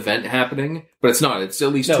one event happening, but it's not. It's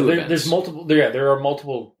at least two events. There's multiple. There are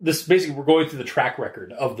multiple. This basically we're going through the track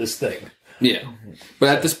record of this thing. Yeah, but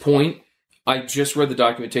at this point, I just read the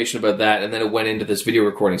documentation about that, and then it went into this video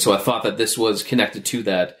recording. So I thought that this was connected to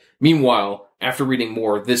that. Meanwhile, after reading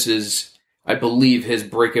more, this is, I believe, his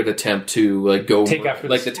breakout attempt to like go take after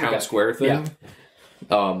like the town square thing.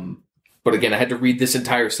 Yeah. But again, I had to read this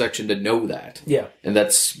entire section to know that. Yeah. And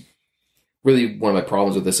that's really one of my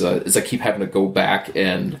problems with this is I keep having to go back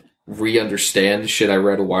and re-understand shit I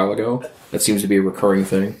read a while ago. That seems to be a recurring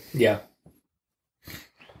thing. Yeah.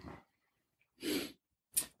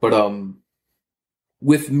 But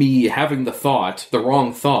with me having the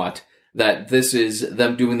wrong thought, that this is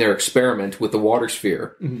them doing their experiment with the water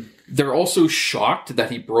sphere, they're also shocked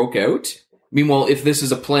that he broke out. Meanwhile, if this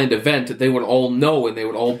is a planned event, they would all know and they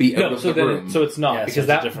would all be out of the room. So it's not, because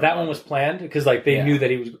that one was planned, because like they knew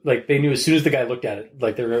that he was, like they knew as soon as the guy looked at it,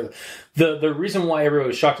 like the reason why everyone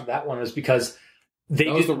was shocked at that one was because they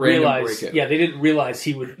didn't realize, they didn't realize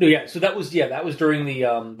he would, so that was during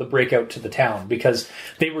the breakout to the town, because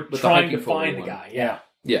they were trying to find the guy.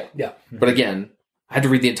 Yeah. But again, I had to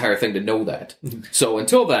read the entire thing to know that. So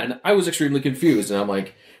until then, I was extremely confused, and I'm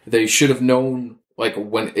like, they should have known like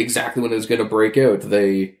when it was going to break out,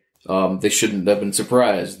 they shouldn't have been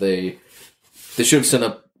surprised. They should have sent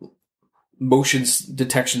up motion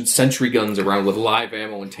detection sentry guns around with live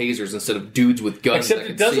ammo and tasers instead of dudes with guns. Except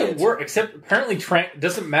it doesn't work. Except apparently, it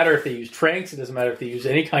doesn't matter if they use tranks. It doesn't matter if they use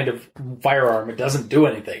any kind of firearm. It doesn't do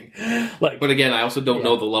anything. But again, I also don't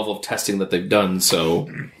know the level of testing that they've done. So,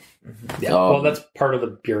 yeah. Well, that's part of the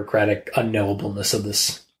bureaucratic unknowableness of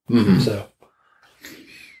this. Mm-hmm. So,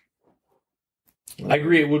 I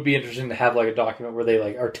agree. It would be interesting to have like a document where they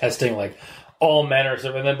like are testing like all manner of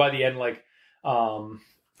stuff, and then by the end, like.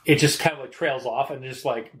 It just kind of like trails off, and just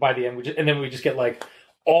like by the end, we just get like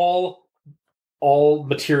all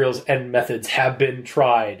materials and methods have been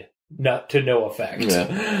tried, not to no effect.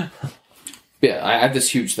 Yeah, yeah. I have this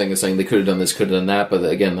huge thing of saying they could have done this, could have done that, but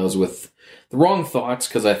again, that was with the wrong thoughts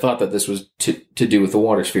because I thought that this was to do with the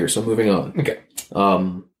water sphere. So moving on. Okay.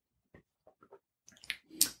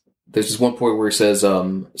 There's this one point where he says,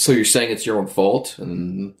 "So you're saying it's your own fault?"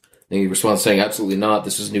 And then he responds saying, "Absolutely not.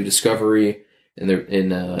 This was a new discovery." In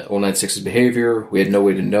 096's behavior, we had no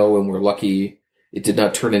way to know, and we're lucky it did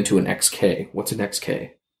not turn into an XK. What's an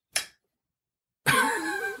XK?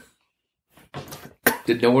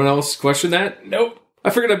 Did no one else question that? Nope.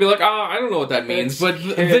 I figured I'd be like, I don't know what that means, but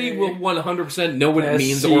they will 100% know what it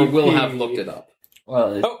means or will have looked it up.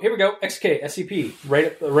 Well, here we go. XK, SCP.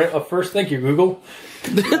 Right up first. Thank you, Google.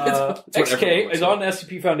 XK is on the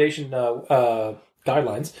SCP Foundation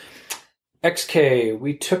guidelines. XK,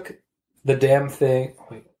 we took the damn thing.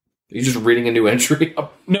 Wait. Are you just reading a new entry?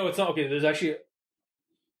 No, it's not. Okay, there's actually...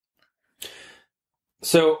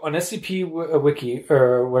 So, on SCP Wiki,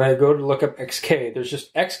 or when I go to look up XK, there's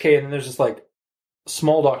just XK, and then there's this, like,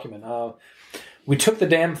 small document. We took the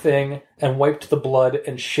damn thing and wiped the blood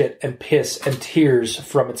and shit and piss and tears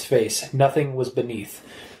from its face. Nothing was beneath.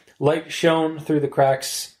 Light shone through the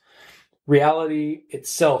cracks. Reality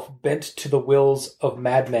itself bent to the wills of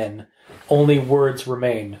madmen. Only words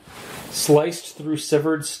remain. Sliced through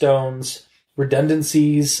severed stones,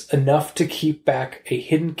 redundancies enough to keep back a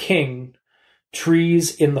hidden king,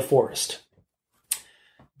 trees in the forest.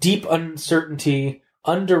 Deep uncertainty,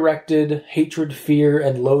 undirected hatred, fear,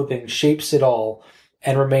 and loathing shapes it all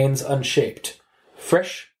and remains unshaped.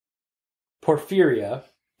 Fresh porphyria,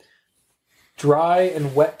 dry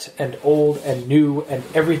and wet and old and new and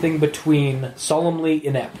everything between, solemnly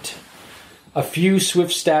inept. A few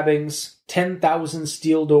swift stabbings, 10,000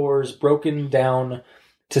 steel doors broken down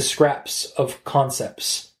to scraps of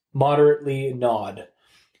concepts, moderately gnawed.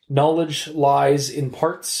 Knowledge lies in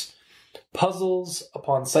parts, puzzles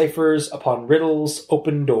upon ciphers upon riddles,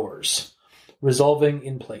 open doors, resolving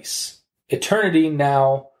in place. Eternity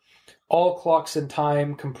now, all clocks in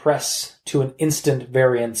time compress to an instant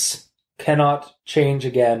variance, cannot change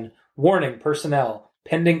again. Warning, personnel,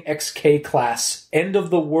 pending XK class, end of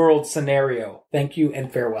the world scenario. Thank you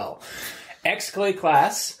and farewell. XK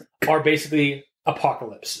class are basically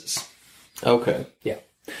apocalypses. Okay. Yeah.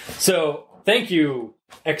 So, thank you,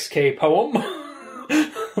 XK poem.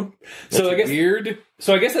 So I guess weird.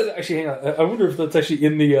 So I guess that's actually, hang on. I wonder if that's actually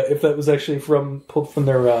in the, if that was actually pulled from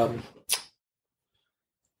their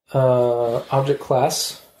object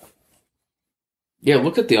class. Yeah,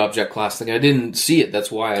 look at the object class thing. I didn't see it.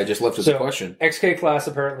 That's why I just left it as a question. XK class,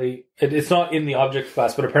 apparently, it's not in the object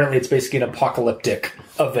class, but apparently it's basically an apocalyptic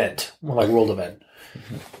event, more like world event.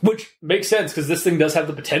 Mm-hmm. Which makes sense, because this thing does have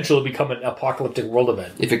the potential to become an apocalyptic world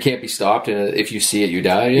event. If it can't be stopped, and if you see it, you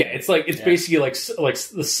die. Yeah, it's basically like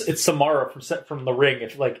it's Samara from The Ring.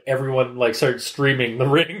 If like everyone like started streaming the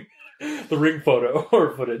Ring photo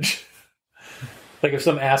or footage. Like if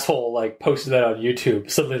some asshole like posted that on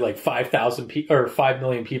YouTube, suddenly like 5,000 people or 5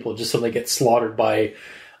 million people just suddenly get slaughtered by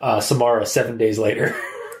Samara 7 days later.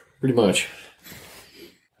 Pretty much.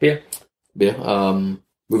 Yeah.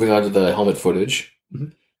 Moving on to the helmet footage.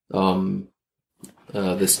 Mm-hmm.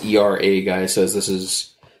 This ERA guy says this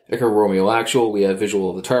is Echo Romeo Actual. We have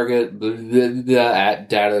visual of the target. At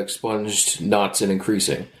data expunged, knots and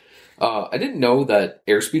increasing. I didn't know that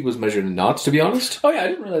airspeed was measured in knots, to be honest. Oh, yeah, I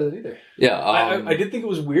didn't realize that either. Yeah. I did think it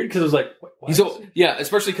was weird because it was like...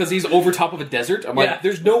 especially because he's over top of a desert. I'm like,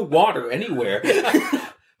 there's no water anywhere.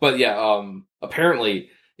 But yeah, apparently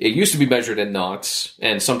it used to be measured in knots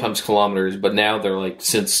and sometimes kilometers, but now they're like,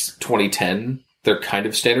 since 2010, they're kind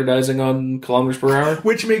of standardizing on kilometers per hour.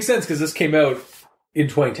 Which makes sense because this came out in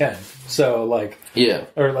 2010. So like... Yeah.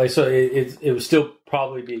 Or like, so it was still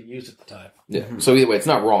probably being used at the time. Yeah. Mm-hmm. So either way, it's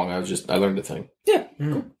not wrong. I learned a thing. Yeah.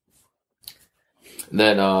 Mm-hmm. Cool.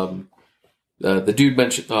 Then the dude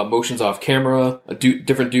motions off camera.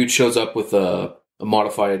 Different dude shows up with a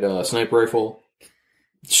modified sniper rifle.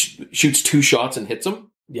 Shoots 2 shots and hits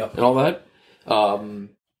him. Yep. And all that.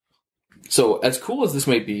 So, as cool as this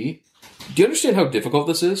may be, do you understand how difficult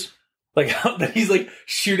this is? Like how that he's like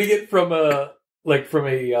shooting it from a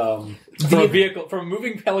vehicle, from a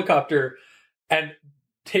moving helicopter, and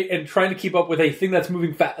trying to keep up with a thing that's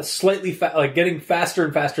moving slightly like getting faster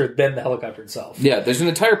and faster than the helicopter itself. Yeah, there's an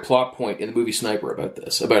entire plot point in the movie Sniper about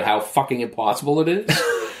this, about how fucking impossible it is.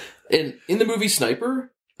 And in the movie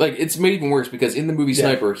Sniper, like, it's made even worse because in the movie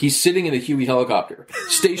Sniper, he's sitting in a Huey helicopter,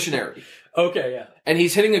 stationary. Okay, yeah. And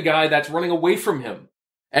he's hitting a guy that's running away from him.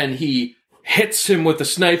 And he hits him with the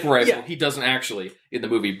sniper rifle. Yeah. He doesn't actually in the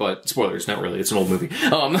movie, but spoilers, not really. It's an old movie.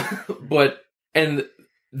 And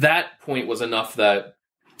that point was enough that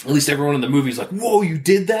at least everyone in the movie is like, whoa, you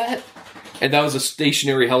did that? And that was a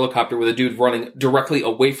stationary helicopter with a dude running directly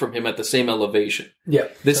away from him at the same elevation. Yeah.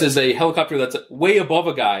 This is a helicopter that's way above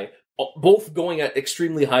a guy, both going at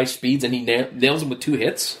extremely high speeds, and he nails him with 2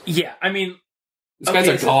 hits. Yeah, I mean... This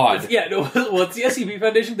guy's a god. Yeah, no, well, it's the SCP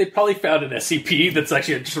Foundation. They probably found an SCP that's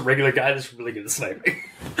actually just a regular guy that's really good at sniping.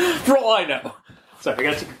 For all I know. Sorry, I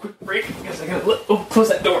gotta take a quick break because I gotta close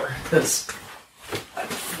that door. Because I'm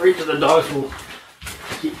afraid that the dogs will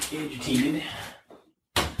get agitated.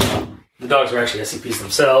 The dogs are actually SCPs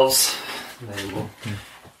themselves. And they will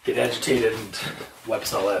get agitated and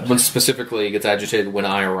wipes all that. One specifically gets agitated when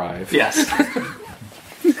I arrive. Yes.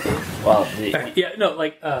 Well, sorry. Yeah,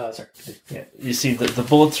 you see, the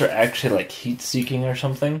bullets are actually like heat-seeking or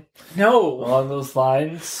something. No, along those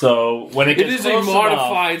lines. So when it gets a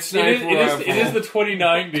modified sniper rifle. It is the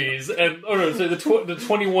 2090s, and the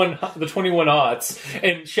 21 aughts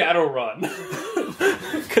and Shadowrun.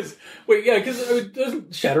 Because doesn't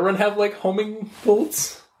Shadowrun have like homing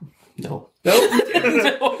bullets? No.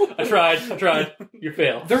 I tried. You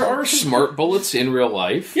failed. There are smart bullets in real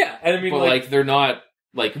life. Yeah, and I mean, but like they're not.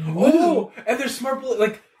 Like, oh, and there's smart bullet,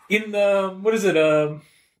 like, in,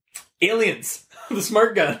 Aliens, the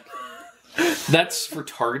smart gun. That's for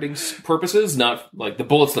targeting purposes, not, like, the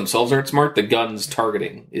bullets themselves aren't smart, the gun's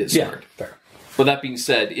targeting is smart. Fair. But that being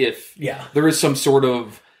said, if there is some sort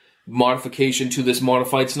of modification to this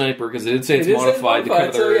modified sniper, because they did say it's modified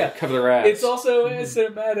to cover their ass. It's also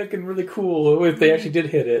cinematic and really cool if they actually did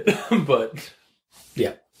hit it, but,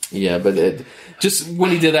 yeah. Yeah, but just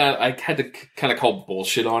when he did that, I had to kind of call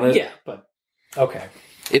bullshit on it. Yeah, but okay.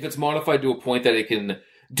 If it's modified to a point that it can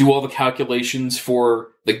do all the calculations for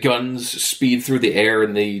the gun's speed through the air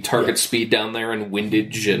and the target speed down there and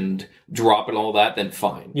windage and drop and all that, then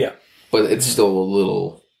fine. Yeah. But it's still a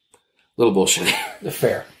little bullshit.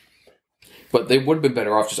 Fair. But they would have been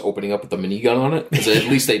better off just opening up with a minigun on it, because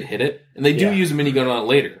at least they'd hit it. And they do use a minigun on it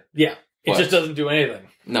later. Yeah. It just doesn't do anything.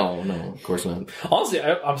 No, of course not. Honestly,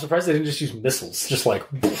 I'm surprised they didn't just use missiles. Just like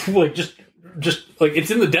it's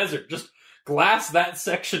in the desert. Just glass that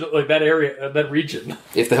section, like that area, that region.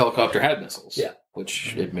 If the helicopter had missiles. Yeah.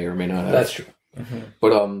 Which it may or may not have. That's true. Mm-hmm.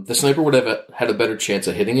 But the sniper would have had a better chance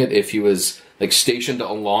of hitting it if he was like stationed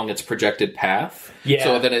along its projected path. Yeah.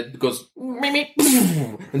 So then it goes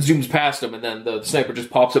and zooms past him, and then the sniper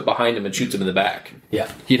just pops up behind him and shoots him in the back.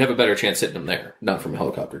 Yeah. He'd have a better chance hitting him there, not from a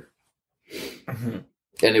helicopter. Mm-hmm.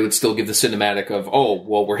 And it would still give the cinematic of, oh,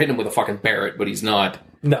 well, we're hitting him with a fucking Barrett, but he's not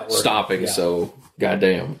stopping, so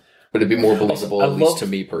goddamn. But it'd be more believable, at least to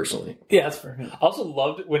me personally. Yeah, that's fair. I also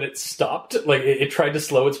loved when it stopped. Like it tried to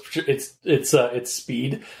slow its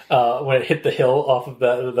speed when it hit the hill off of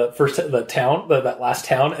that last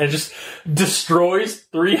town, and it just destroys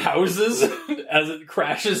 3 houses as it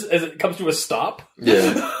crashes, as it comes to a stop.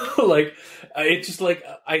 Yeah, it's just like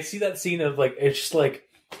I see that scene of like it's just like.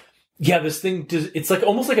 Yeah, this thing it's like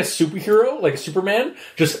almost like a superhero, like a Superman,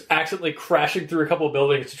 just accidentally crashing through a couple of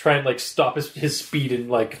buildings to try and like stop his speed and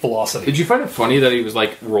like velocity. Did you find it funny that he was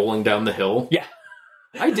like rolling down the hill? Yeah.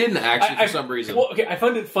 I didn't actually for some reason. Well, okay, I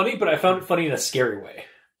found it funny, but I found it funny in a scary way.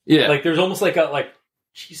 Yeah. Like there's almost like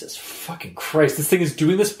Jesus fucking Christ, this thing is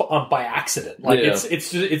doing this by accident. Like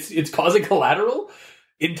it's causing collateral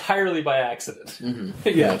entirely by accident. Mm-hmm.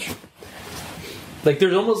 Yeah. Like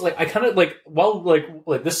there's almost like I kind of like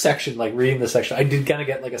like this section, like reading this section, I did kind of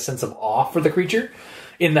get like a sense of awe for the creature,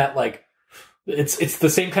 in that like it's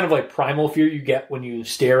the same kind of like primal fear you get when you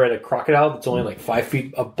stare at a crocodile that's only like 5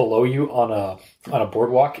 feet up below you on a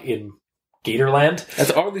boardwalk in Gatorland.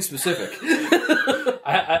 That's oddly specific.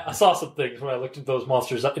 I saw some things when I looked into those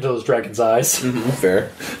monsters, into those dragons' eyes. Mm-hmm,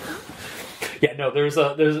 fair. Yeah, no, there's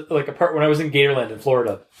like a part when I was in Gatorland in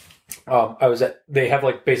Florida. They have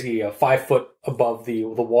like basically 5 foot above the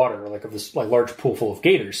water, like of this like large pool full of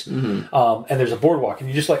gators. Mm-hmm. And there's a boardwalk, and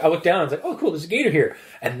you just like, I look down and it's like, oh cool, there's a gator here.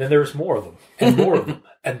 And then there's more of them, and more of them,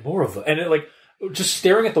 and more of them. And it like, just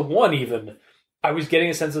staring at the one even, I was getting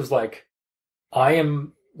a sense of like, I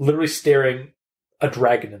am literally staring a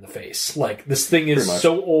dragon in the face. Like, this thing is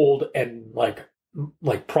so old and like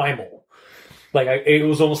primal. Like, it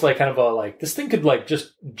was almost like kind of a, like, this thing could like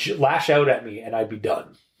just lash out at me and I'd be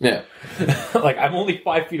done. Yeah. Like, I'm only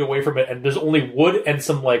 5 feet away from it and there's only wood and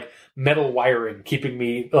some like metal wiring keeping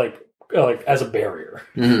me like as a barrier.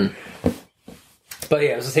 Mm-hmm. But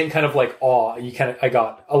yeah, it was the same kind of like awe I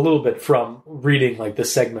got a little bit from reading like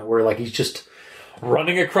this segment where like he's just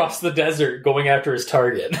running across the desert going after his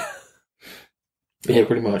target. Yeah,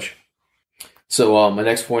 pretty much. So my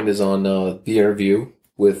next point is on the interview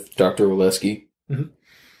with Dr. Oleski,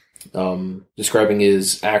 describing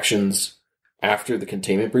his actions after the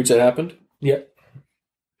containment breach that happened. Yep.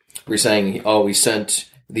 We're saying, we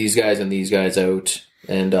sent these guys and these guys out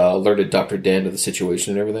and alerted Dr. Dan to the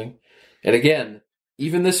situation and everything. And again,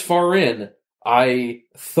 even this far in, I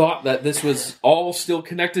thought that this was all still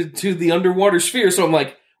connected to the underwater sphere. So I'm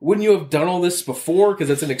like, wouldn't you have done all this before? Because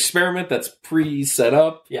it's an experiment that's pre-set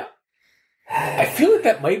up. Yeah. I feel like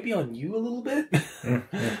that might be on you a little bit.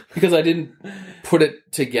 Because I didn't put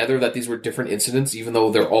it together that these were different incidents, even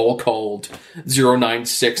though they're all called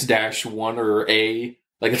 096-1 or A.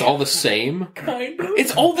 Like, it's all the same. Kind of.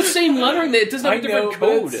 It's all the same lettering. It doesn't have a different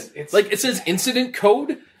code. It's like, it says incident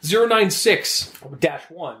code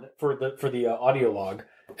 096-1 for the audio log.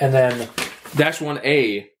 And then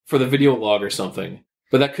 -1A for the video log or something.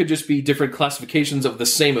 But that could just be different classifications of the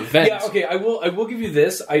same event. Yeah, okay, I will give you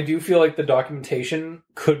this. I do feel like the documentation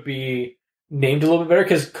could be named a little bit better,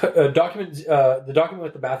 because the document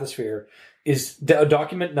with the bathysphere is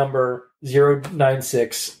document number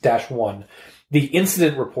 096-1. The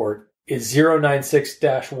incident report is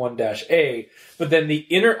 096-1-A, but then the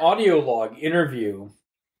audio log interview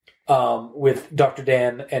with Dr.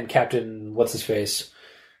 Dan and Captain what's-his-face,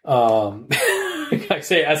 I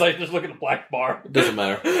say as I just look at a black bar. Doesn't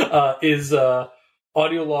matter. Is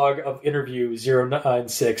audio log of interview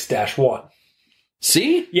 096-1.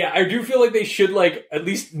 See? Yeah, I do feel like they should like at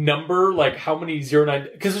least number like how many 09,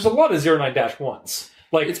 because there's a lot of 09-1s.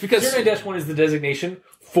 Like, it's because 09-1 is the designation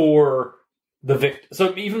for the victim.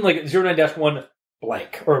 So even like 09-1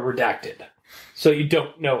 blank or redacted. So you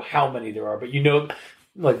don't know how many there are, but you know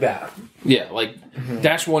like that. Yeah, like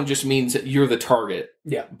 -1 just means that you're the target.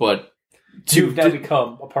 Yeah. But you've now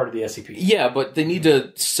become a part of the SCP. Yeah, but they need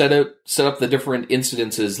to set up the different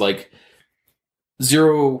incidences, like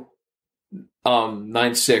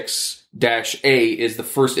 096-A is the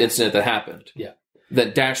first incident that happened. Yeah.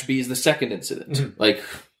 Then -B is the second incident. Mm-hmm. Like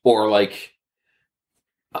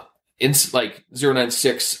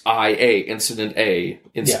 096-IA, incident A,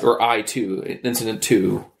 or I2, incident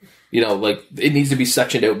 2. You know, like, it needs to be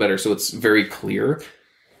sectioned out better so it's very clear.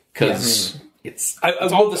 Because it's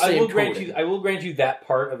all the same coding. I will grant you that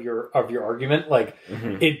part of your argument. Like,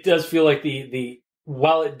 it does feel like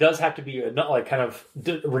while it does have to be not like kind of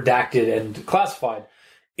redacted and classified,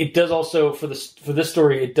 it does also for this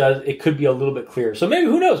story it could be a little bit clearer. So maybe,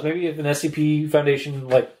 who knows? Maybe if an SCP Foundation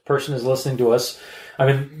like person is listening to us, I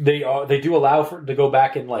mean they do allow to go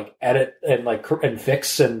back and like edit and like and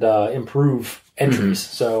fix and improve entries.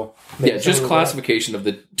 So yeah, just classification of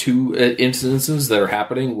the two incidences that are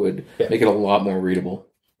happening would make it a lot more readable.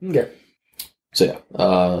 Okay. So yeah,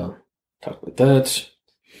 talk about that.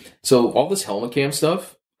 So all this helmet cam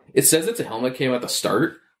stuff, it says it's a helmet cam at the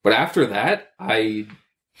start, but after that, I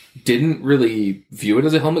didn't really view it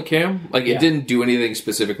as a helmet cam. Like, it didn't do anything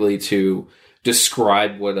specifically to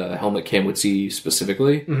describe what a helmet cam would see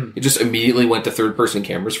specifically. Mm-hmm. It just immediately went to third-person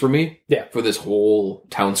cameras for me. Yeah. For this whole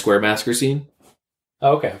town square massacre scene.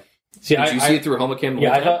 Oh, okay. See, Did you see it through a helmet cam?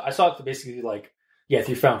 Yeah, I saw it basically like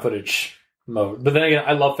through found footage mode. But then again,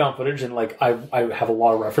 I love found footage, and like I have a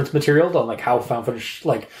lot of reference material on like how found footage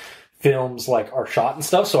like films like are shot and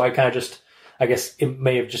stuff. So I kind of just, I guess it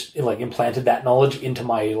may have just like implanted that knowledge into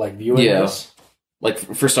my like viewing. Yeah. Like,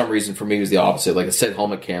 for some reason, for me, it was the opposite. Like, it said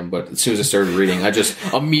helmet cam, but as soon as I started reading, I just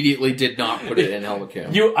immediately did not put it in helmet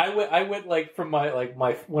cam. I went like from my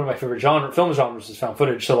one of my favorite film genres is found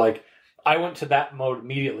footage. So like, I went to that mode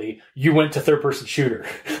immediately. You went to third person shooter.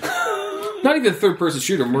 Not even third person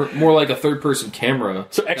shooter, more like a third person camera.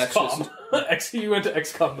 So XCOM. You went to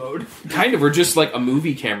XCOM mode. Kind of, or just like a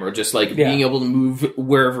movie camera, just like being able to move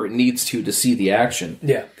wherever it needs to see the action.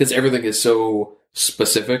 Yeah. Because everything is so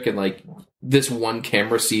specific, and like this one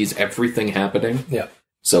camera sees everything happening. Yeah.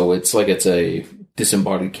 So it's like it's a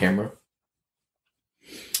disembodied camera.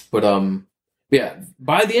 But yeah,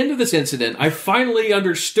 by the end of this incident, I finally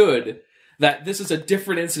understood that this is a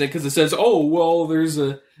different incident, because it says, oh, well,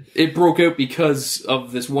 it broke out because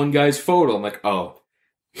of this one guy's photo. I'm like, oh.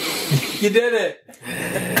 You did it!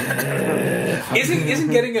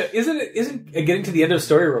 Isn't getting to the end of the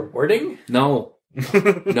story rewarding? No.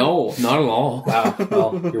 No, not at all. Wow.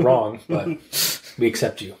 Well, you're wrong, but we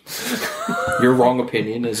accept you. Your wrong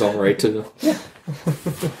opinion is all right to...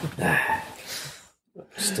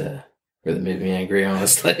 Just, really made me angry,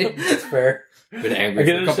 honestly. That's fair. I've been angry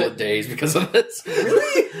for a couple of days because of this.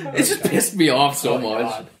 Really? It just pissed me off so much.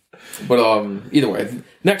 God. But either way,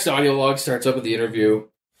 next audio log starts up with the interview.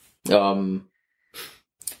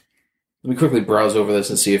 Let me quickly browse over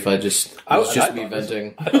this and see if it was just me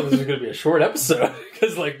venting. I thought this was going to be a short episode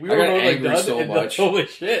because, like, we were angry so much. Holy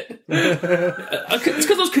shit! It's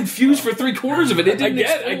because I was confused for 3/4 of it. It didn't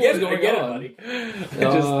explain what was going on. Buddy.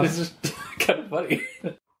 It's just kind of funny.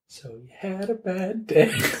 So you had a bad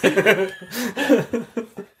day.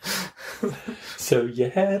 So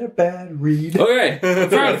you had a bad read. Okay, I'm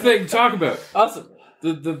trying to think. Talk about Awesome.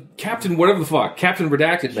 The Captain, whatever the fuck, Captain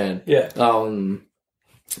Redacted Man. Yeah.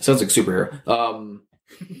 Sounds like a superhero.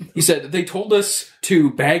 He said, they told us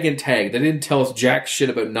to bag and tag. They didn't tell us jack shit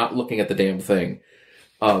about not looking at the damn thing.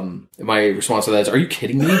 My response to that is, are you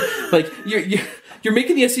kidding me? Like, you're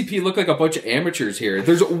making the SCP look like a bunch of amateurs here.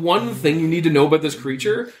 There's one thing you need to know about this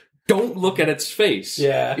creature. Don't look at its face.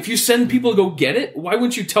 Yeah. If you send people to go get it, why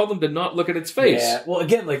wouldn't you tell them to not look at its face? Yeah. Well,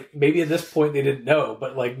 again, like, maybe at this point they didn't know,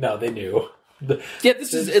 but, like, no, they knew.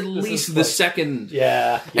 This is at least the second.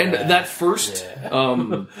 Yeah. And that first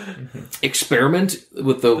experiment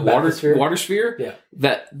with the water sphere,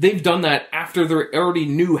 that they've done that after they already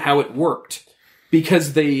knew how it worked.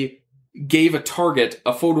 Because they gave a target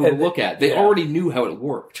a photo to look at. They already knew how it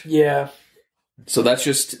worked. Yeah. So that's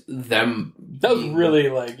just them. That was really,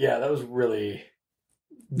 that was really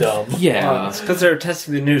dumb. Yeah. It's because they were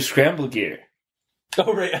testing the new scramble gear.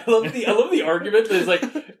 Oh right, I love the argument. That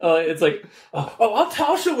it's like,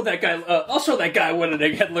 I'll show what that guy. I'll show that guy what an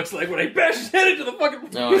egghead looks like when I bash his head into the fucking.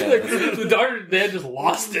 Oh, yeah. The doctor Dan just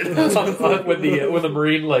lost it when the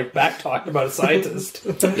Marine back talked about a scientist.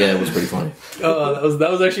 Yeah, it was pretty funny. That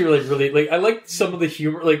was actually really I liked some of the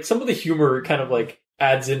humor. Like some of the humor kind of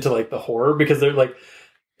adds into the horror because they're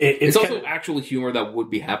it's also actual humor that would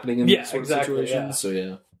be happening in these sort of situations. Yeah. So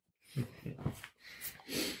yeah.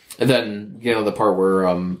 And then, the part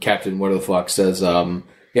where Captain What the Fuck says,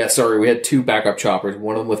 sorry, we had 2 backup choppers,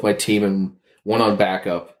 one of them with my team and one on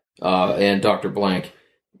backup, and Dr. Blank.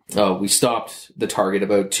 We stopped the target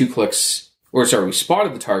about 2 clicks, we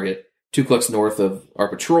spotted the target 2 clicks north of our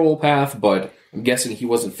patrol path, but I'm guessing he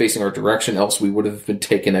wasn't facing our direction, else we would have been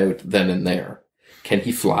taken out then and there. Can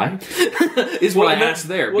he fly? Is what I asked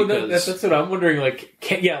there. Well, because... that's what I'm wondering.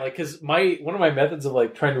 Because one of my methods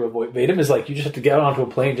of trying to avoid him is you just have to get onto a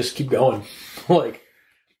plane, and just keep going,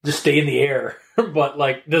 just stay in the air. But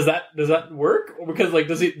does that work? Because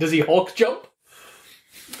does he Hulk jump?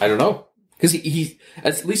 I don't know. Because he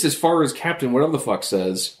at least as far as Captain whatever the fuck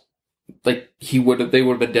says, they would have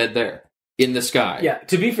been dead there in the sky. Yeah.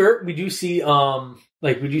 To be fair, we do see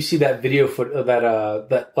that video foot of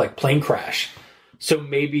that plane crash. So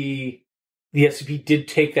maybe the SCP did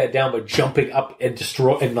take that down by jumping up and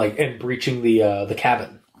and breaching the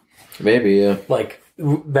cabin. Maybe, yeah.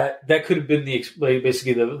 That could have been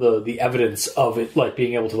basically the evidence of it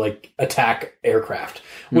being able to attack aircraft.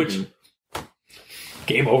 Which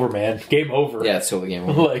game over, man. Game over. Yeah, it's totally game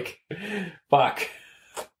over. Fuck.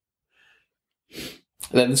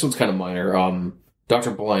 And then this one's kind of minor.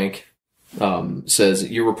 Dr. Blank says,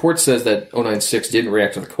 your report says that 096 didn't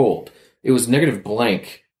react to the cold. It was negative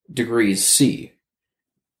blank degrees C.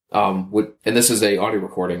 And this is a audio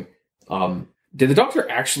recording. Did the doctor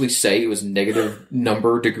actually say it was negative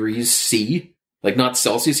number degrees C? Not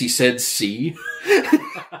Celsius, he said C?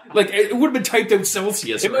 It would have been typed out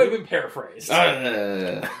Celsius, It right? might have been paraphrased.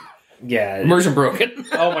 Yeah. Immersion broken.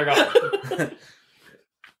 Oh my god.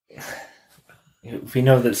 We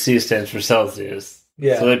know that C stands for Celsius.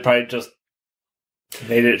 Yeah. So they probably just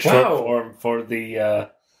made it short form for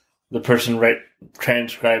the person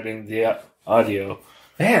transcribing the audio.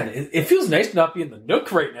 Man, it feels nice to not be in the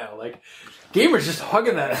nook right now. Gamer's just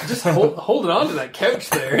hugging that, just holding on to that couch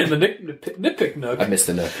there in the nitpick nook. I missed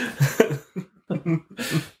the nook.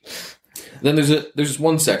 Then there's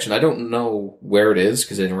one section, I don't know where it is,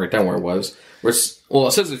 because I didn't write down where it was. It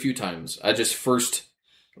says it a few times. I just first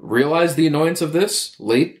realized the annoyance of this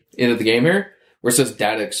late into the game here, where it says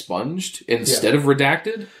data expunged instead of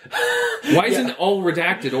redacted. Why isn't it all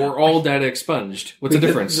redacted or all data expunged? What's the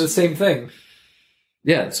difference? It's the same thing.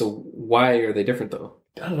 Yeah, so why are they different, though?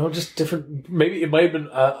 I don't know, just different. Maybe it might have been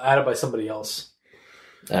added by somebody else.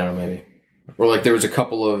 I don't know, maybe. Or there was a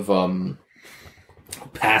couple of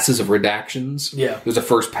passes of redactions. Yeah. There was a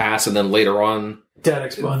first pass, and then later on, data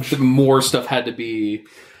expunged. More stuff had to be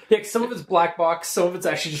Yeah, 'cause some of it's black box, some of it's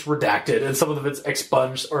actually just redacted, and some of it's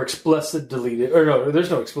expunged or explicit deleted. Or no,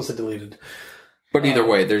 there's no explicit deleted. But either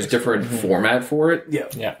way, there's different format for it. Yeah.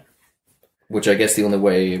 Yeah. Which I guess the only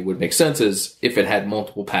way it would make sense is if it had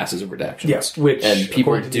multiple passes of redactions. Yes, which and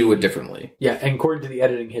people according to do it differently. Yeah, and according to the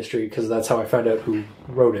editing history, because that's how I found out who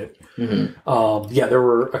wrote it. Mm-hmm. Yeah,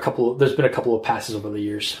 there's been a couple of passes over the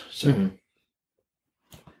years. So. Mm-hmm.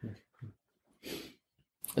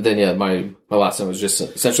 And then, yeah, my last one was just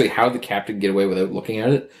essentially how the captain get away without looking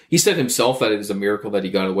at it. He said himself that it was a miracle that he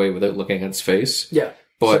got away without looking at his face. Yeah.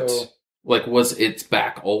 But, was its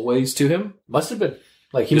back always to him? Must have been.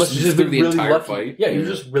 Like, he must have just been the really entire lucky. fight. Yeah, he was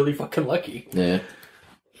just really fucking lucky. Yeah.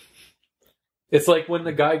 It's like when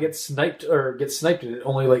the guy gets sniped, and it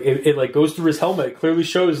only, like, it goes through his helmet. It clearly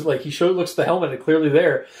shows, like, looks at the helmet, and it's clearly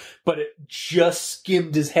there, but it just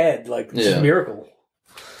skimmed his head. Like, it's a miracle.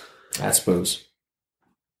 I suppose.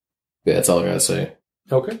 Yeah, that's all I gotta say.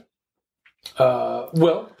 Okay. I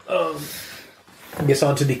guess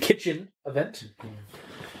on to the kitchen event.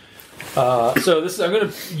 So this I'm going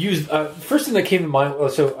to use first thing that came to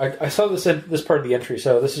mind. So I saw this part of the entry.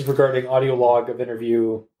 So this is regarding audio log of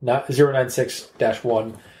interview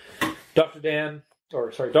 096-1. Dr.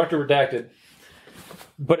 Redacted,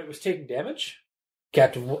 but it was taking damage.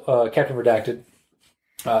 Captain Redacted.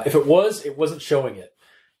 If it wasn't showing it.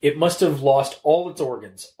 It must have lost all its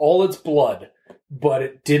organs, all its blood, but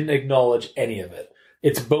it didn't acknowledge any of it.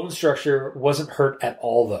 Its bone structure wasn't hurt at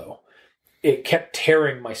all, though. It kept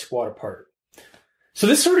tearing my squad apart. So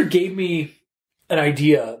this sort of gave me an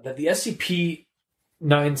idea that the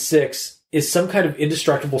SCP-096 is some kind of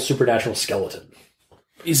indestructible supernatural skeleton.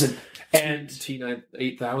 And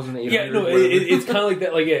T-8000. Yeah, no, it's kind of like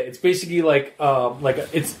that. Like, yeah, it's basically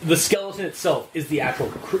it's the skeleton itself is the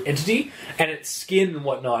actual entity, and its skin and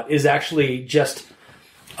whatnot is actually just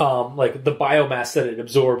like the biomass that it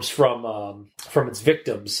absorbs from its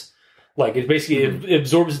victims. Like, it basically it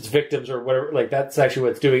absorbs its victims or whatever. Like, that's actually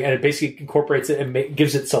what it's doing, and it basically incorporates it and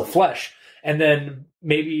gives itself flesh. And then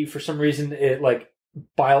maybe for some reason it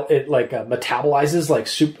metabolizes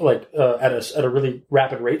at a really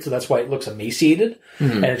rapid rate, so that's why it looks emaciated,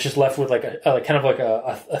 and it's just left with like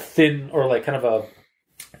a thin or like kind of a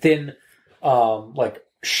thin like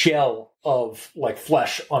shell of like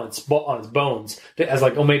flesh on its bones as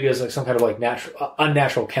like maybe as like some kind of like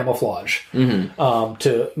unnatural camouflage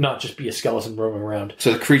to not just be a skeleton roaming around.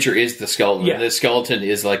 So the creature is the skeleton. Yeah. The skeleton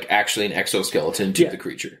is like actually an exoskeleton to the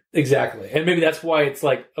creature. Exactly, and maybe that's why it's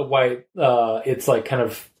like it's like kind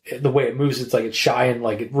of the way it moves. It's like it's shy and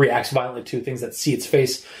like it reacts violently to things that see its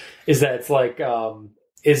face. Is that it's like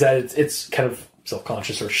it's kind of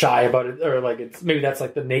self-conscious or shy about it, or like it's maybe that's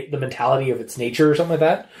like the mentality of its nature or something like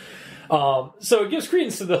that. So it gives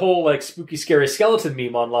credence to the whole like spooky, scary skeleton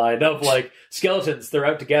meme online of like skeletons, they're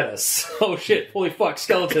out to get us. Oh shit, holy fuck,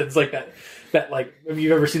 skeletons, like that like, have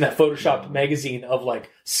you ever seen that Photoshopped magazine of like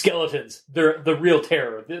skeletons? They're the real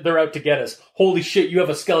terror. They're out to get us. Holy shit, you have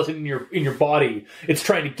a skeleton in your body. It's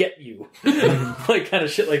trying to get you. Like kind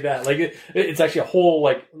of shit like that. Like it's actually a whole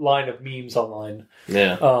like line of memes online.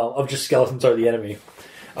 Yeah. Of just skeletons are the enemy.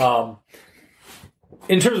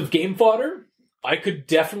 In terms of game fodder, I could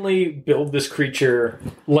definitely build this creature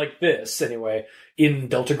like this, anyway, in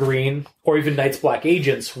Delta Green, or even Night's Black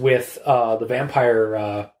Agents with the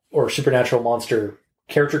vampire or supernatural monster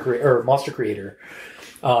monster creator.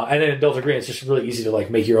 And then in Delta Green, it's just really easy to like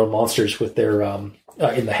make your own monsters with their in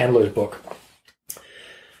the Handler's book.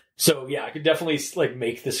 So yeah, I could definitely like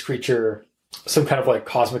make this creature some kind of like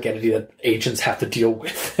cosmic entity that agents have to deal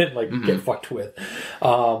with and like get fucked with.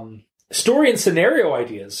 Story and scenario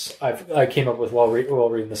ideas I came up with while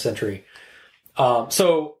reading this entry.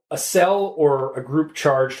 So a cell or a group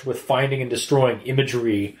charged with finding and destroying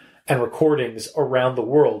imagery and recordings around the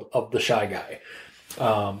world of the Shy Guy.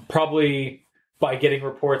 Probably by getting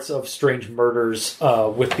reports of strange murders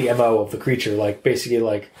with the MO of the creature, like basically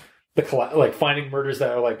like finding murders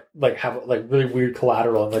that are like have like really weird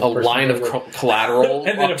collateral and like a line of collateral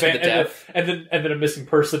and then up to the death, and then a missing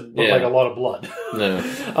person with like a lot of blood.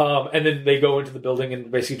 No. And then they go into the building and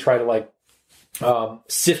basically try to like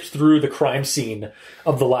sift through the crime scene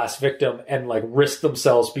of the last victim and like risk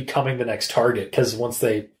themselves becoming the next target, because once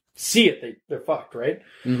they see it, they're fucked, right?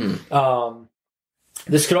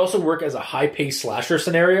 This could also work as a high-paced slasher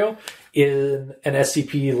scenario in an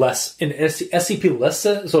SCP less,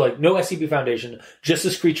 so like no SCP Foundation, just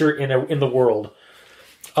this creature in the world,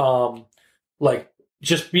 like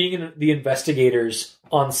just being the investigators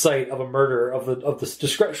on site of a murder of the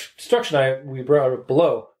destruction we brought up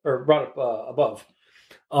above.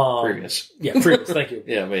 Previous. Yeah, previous. Thank you.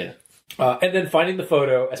 Yeah, but yeah. And then finding the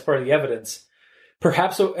photo as part of the evidence.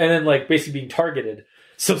 perhaps, and then like basically being targeted.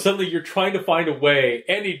 So suddenly you're trying to find a way,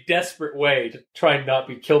 any desperate way to try and not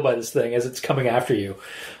be killed by this thing as it's coming after you.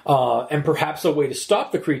 And perhaps a way to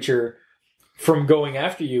stop the creature from going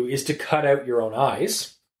after you is to cut out your own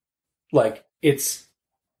eyes. Like, it's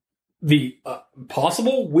the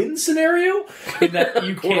possible win scenario in that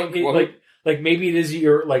you can't like maybe it is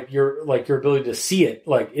your ability to see it,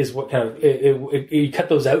 like, is what kind of you cut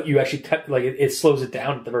those out. You actually cut, like, it slows it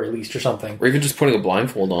down at the very least or something. Or even just putting a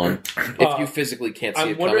blindfold on. If you physically can't see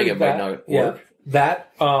it coming, it might not work. Yeah,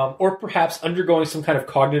 that, or perhaps undergoing some kind of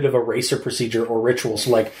cognitive eraser procedure or ritual, so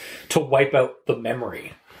like to wipe out the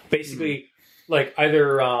memory. Basically, like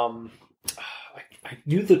either I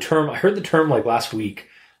knew the term. I heard the term like last week,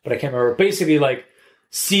 but I can't remember. Basically, like,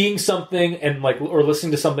 seeing something and like, or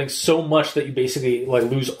listening to something so much that you basically like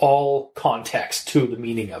lose all context to the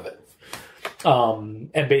meaning of it.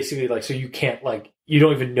 And basically, like, so you can't, like, you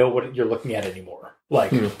don't even know what you're looking at anymore.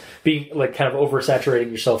 Like, being like kind of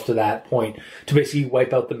oversaturating yourself to that point to basically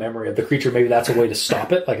wipe out the memory of the creature. Maybe that's a way to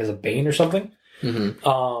stop it, like as a bane or something. And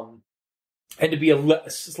to be a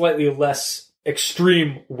slightly less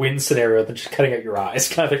extreme win scenario than just cutting out your eyes,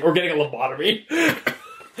 kind of thing, or getting a lobotomy. I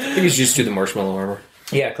think you should just do the marshmallow armor.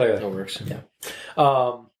 Yeah, clearly. That works. Yeah.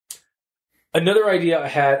 Another idea I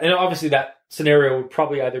had, and obviously that scenario would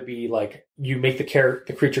probably either be like you make the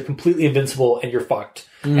creature completely invincible and you're fucked,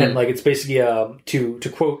 and like it's basically to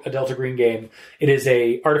quote a Delta Green game, it is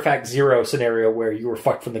a Artifact Zero scenario where you were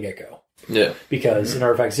fucked from the get go. Yeah, because in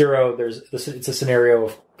Artifact Zero, it's a scenario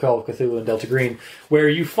of Call of Cthulhu and Delta Green where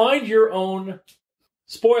you find your own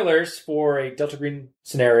spoilers for a Delta Green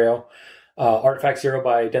scenario. Artifact Zero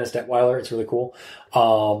by Dennis Detweiler. It's really cool.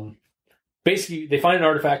 Basically, they find an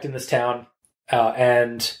artifact in this town,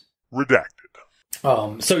 and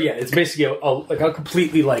redacted. So yeah, it's basically a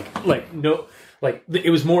completely it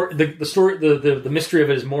was more the story. The mystery of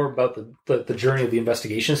it is more about the journey of the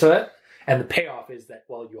investigation. So that, and the payoff is that,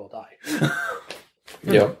 well, you all die.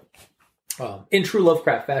 Yeah. In true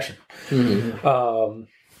Lovecraft fashion.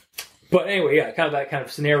 But anyway, yeah, kind of that kind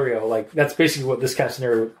of scenario. Like, that's basically what this kind of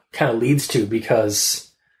scenario kind of leads to,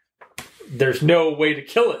 because there's no way to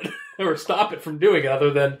kill it or stop it from doing it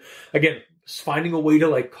other than, again, finding a way to,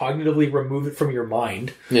 like, cognitively remove it from your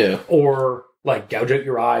mind. Yeah. Or, like, gouge out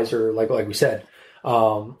your eyes, or like we said.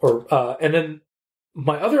 And then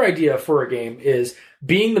my other idea for a game is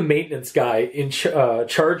being the maintenance guy in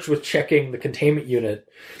charged with checking the containment unit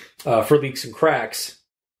for leaks and cracks.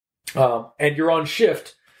 And you're on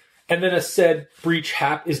shift. And then a said breach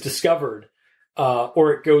hap is discovered,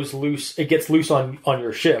 or it goes loose. It gets loose on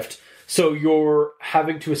your shift, so you're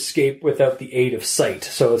having to escape without the aid of sight.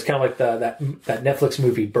 So it's kind of like that Netflix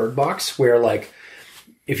movie Bird Box, where like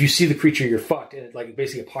if you see the creature, you're fucked, and it's like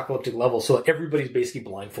basically apocalyptic level. So everybody's basically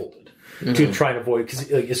blindfolded to try and avoid, because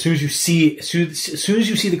like, as soon as you see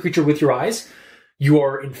the creature with your eyes, you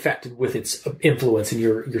are infected with its influence, and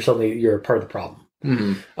you're part of the problem.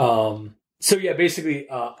 So yeah, basically,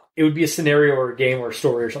 it would be a scenario or a game or a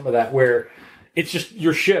story or something like that where it's just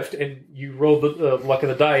your shift and you roll the luck of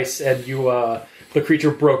the dice, and the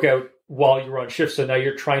creature broke out while you were on shift. So now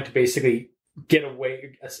you're trying to basically get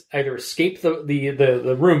away, either escape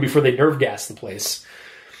the room before they nerve gas the place,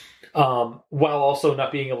 while also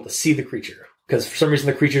not being able to see the creature, because for some reason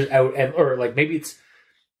the creature's out, or like maybe it's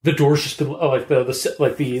the door's just been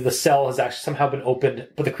the cell has actually somehow been opened,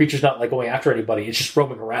 but the creature's not like going after anybody. It's just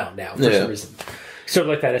roaming around now for some reason. Sort of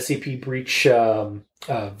like that SCP Breach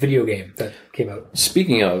video game that came out.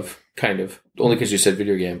 Speaking of, kind of, only because you said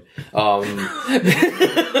video game.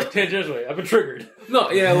 Tangentially, I've been triggered. No,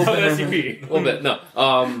 yeah, a little bit. SCP. A little bit, no.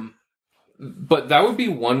 But that would be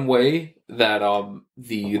one way that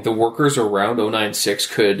the workers around 096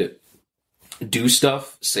 could do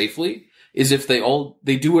stuff safely, is if they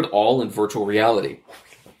do it all in virtual reality.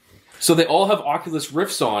 So they all have Oculus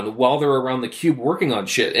Rifts on while they're around the cube working on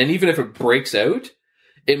shit. And even if it breaks out,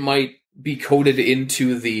 it might be coded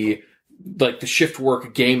into the shift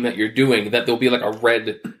work game that you're doing, that there'll be like a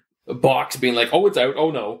red box being like, oh, it's out,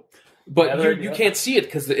 oh no. But you can't see it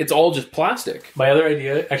because it's all just plastic. My other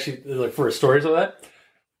idea, actually, like for stories of that,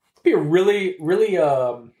 would be a really, really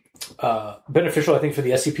beneficial, I think, for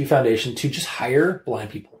the SCP Foundation to just hire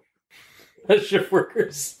blind people as shift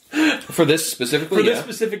workers. For this specifically? For this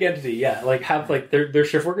specific entity, yeah. Like, have like their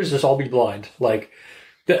shift workers just all be blind. Like,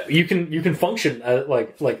 you can function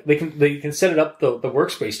like they can set it up the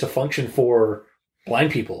workspace to function for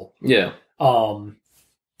blind people. Yeah.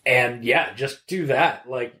 And yeah, just do that.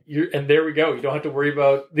 Like, and there we go. You don't have to worry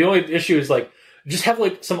about, the only issue is like just have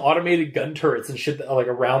like some automated gun turrets and shit that, like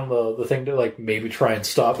around the thing to like maybe try and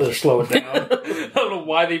stop it or slow it down. I don't know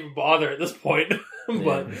why they even bother at this point,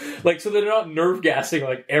 but like so they're not nerve gassing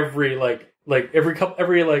like every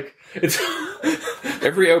it's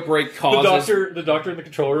every outbreak causes the doctor in the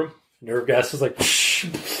control room. Nerve gas is like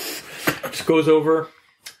just goes over.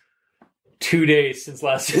 2 days since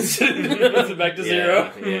last incident, it's back to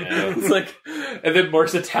zero. Yeah. It's like, and then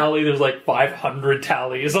marks a tally. There's like 500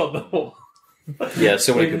 tallies on the wall. Yeah,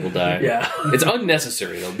 so many people die. Yeah, it's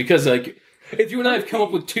unnecessary though because like if you and I have come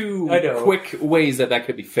up with two quick ways that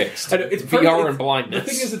could be fixed. I know, it's VR and blindness.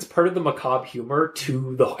 The thing is, it's part of the macabre humor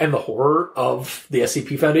and the horror of the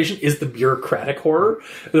SCP Foundation is the bureaucratic horror.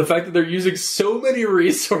 The fact that they're using so many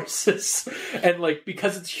resources and like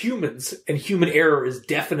because it's humans and human error is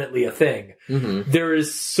definitely a thing. Mm-hmm. There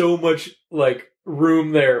is so much like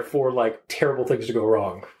room there for like terrible things to go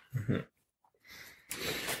wrong. Mm-hmm.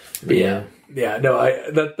 Yeah,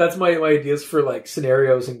 no, that's my ideas for like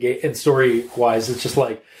scenarios and story wise. It's just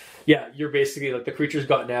like, yeah, you're basically like the creature's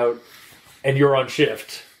gotten out and you're on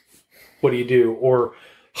shift. What do you do? Or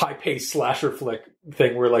high paced slasher flick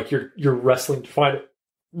thing where like you're wrestling to find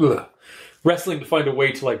a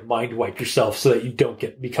way to like mind wipe yourself so that you don't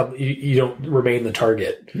you don't remain the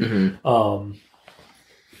target. Mm-hmm.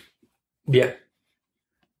 Yeah.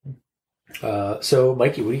 So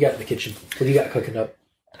Mikey, what do you got in the kitchen? What do you got cooking up?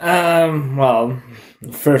 Well,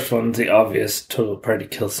 the first one's the obvious total party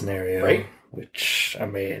kill scenario, right? Which, I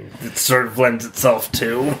mean, it sort of lends itself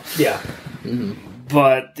to. Yeah. Mm-hmm.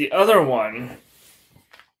 But the other one,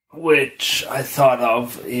 which I thought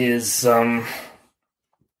of, is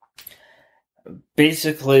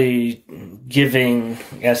basically giving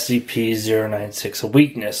SCP-096 a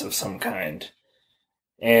weakness of some kind.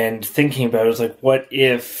 And thinking about it, was like, what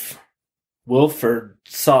if Wilford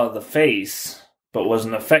saw the face but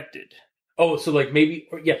wasn't affected? Oh, so like maybe,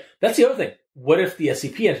 yeah, that's the other thing. What if the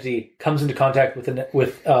SCP entity comes into contact with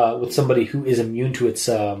somebody who is immune to its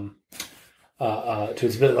ability?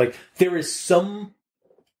 Like there is some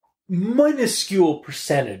minuscule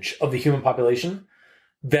percentage of the human population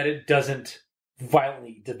that it doesn't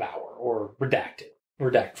violently devour or redact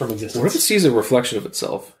from existence. What if it sees a reflection of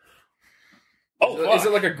itself? Oh, is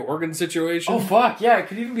it like a Gorgon situation? Oh fuck, yeah, it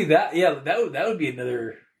could even be that. Yeah, that would be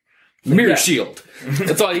another. Mirror shield.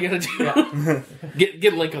 That's all you gotta do. Yeah.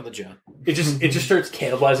 Get Link on the job. It just starts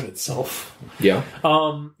cannibalizing itself. Yeah.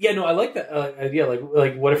 Yeah. No, I like that idea.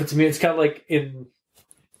 Like, what if it's immune? It's kind of like in,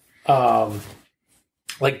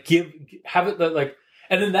 like have it like,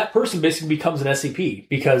 and then that person basically becomes an SCP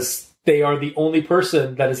because they are the only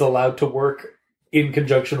person that is allowed to work in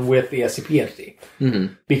conjunction with the SCP entity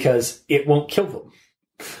because it won't kill them,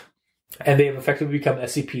 and they have effectively become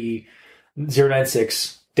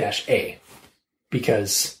SCP-096-A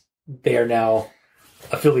because they are now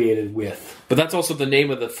affiliated with. But that's also the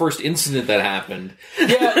name of the first incident that happened.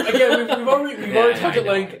 Yeah, again, we've already talked at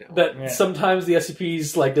length that sometimes the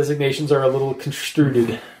SCP's like designations are a little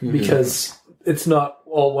construed because it's not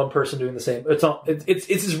all one person doing the same. It's not. It's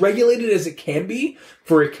as regulated as it can be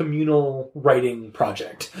for a communal writing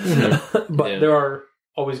project, but there are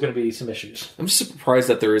always going to be some issues. I'm just surprised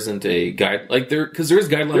that there isn't a guide because there is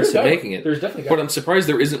guidelines to making it. There's definitely, but I'm surprised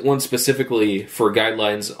there isn't one specifically for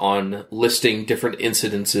guidelines on listing different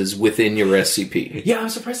incidences within your SCP. Yeah, I'm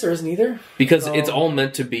surprised there isn't either because it's all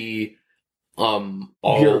meant to be all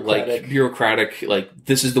like bureaucratic. Like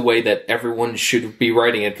this is the way that everyone should be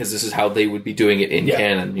writing it because this is how they would be doing it in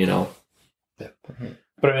canon. You know. Yeah.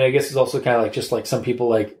 But I mean, I guess it's also kind of like just like some people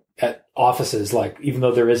like. At offices, like even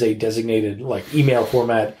though there is a designated like email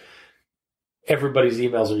format, everybody's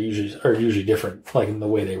emails are usually different, like in the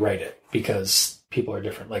way they write it because people are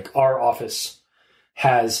different. Like our office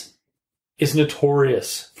is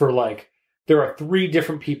notorious for like there are 3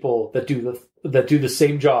 different people that do the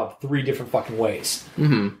same job 3 different fucking ways.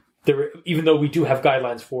 Mm-hmm. Even though we do have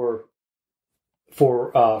guidelines for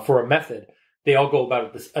a method, they all go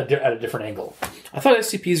about it at a different angle. I thought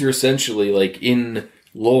SCPs are essentially like in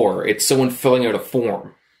lore, it's someone filling out a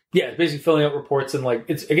form. Yeah, it's basically filling out reports and like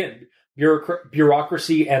it's again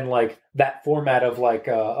bureaucracy and like that format of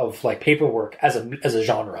paperwork as a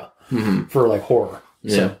genre for like horror.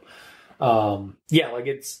 Yeah. So, like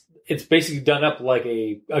it's basically done up like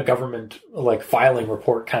a government like filing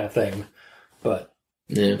report kind of thing, but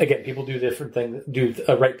again, people do different things,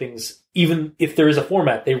 write things. Even if there is a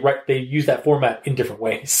format, they use that format in different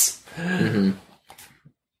ways. Mm-hmm.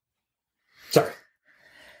 Sorry.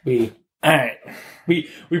 We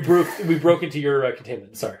broke into your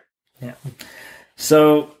containment. Sorry. Yeah.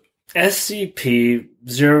 So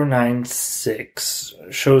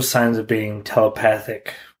SCP-096 shows signs of being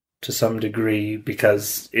telepathic to some degree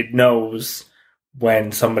because it knows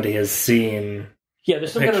when somebody has seen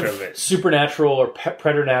there's some kind of supernatural or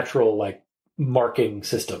preternatural like marking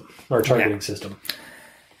system or targeting system.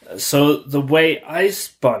 So the way I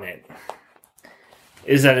spun it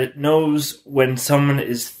is that it knows when someone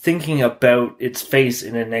is thinking about its face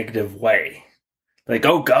in a negative way. Like,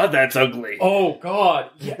 oh god, that's ugly. Oh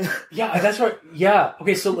god, yeah, that's right. Yeah,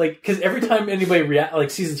 okay, so like, because every time anybody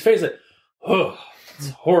sees its face, like, oh, it's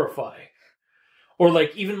horrifying. Or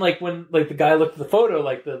like, even like when like the guy looked at the photo,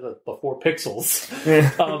 like the 4 pixels,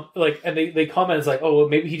 and they comment, it's like, oh, well,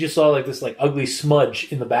 maybe he just saw like this like ugly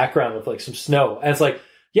smudge in the background with like some snow, and it's like,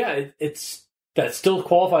 yeah, it's that still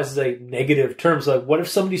qualifies as a negative term. So like, what if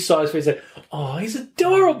somebody saw his face like, oh, he's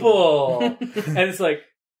adorable, and it's like.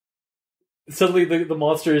 Suddenly, the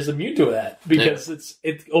monster is immune to that because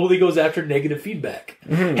it only goes after negative feedback.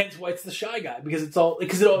 Mm-hmm. Hence, why it's the shy guy because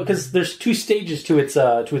there's 2 stages to its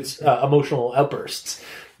emotional outbursts.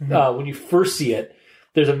 Mm-hmm. When you first see it,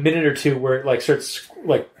 there's a minute or 2 where it like starts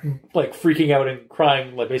like freaking out and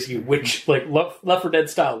crying, like basically witch, like Left 4 Dead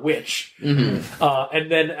style witch. Mm-hmm.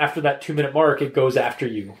 And then after that 2-minute mark, it goes after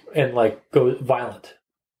you and like goes violent.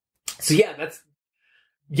 So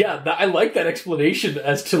I like that explanation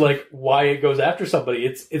as to like why it goes after somebody.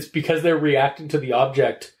 It's because they're reacting to the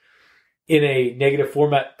object in a negative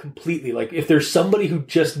format completely. Like if there's somebody who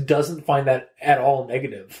just doesn't find that at all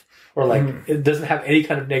negative, or like it doesn't have any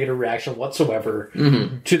kind of negative reaction whatsoever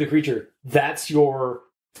to the creature, that's your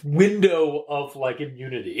window of like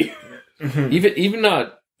immunity.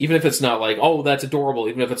 Even if it's not like, oh, that's adorable.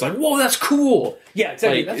 Even if it's like, whoa, that's cool. Yeah,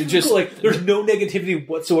 exactly. Like, that's just cool. Like, there's no negativity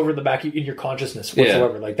whatsoever in the back in your consciousness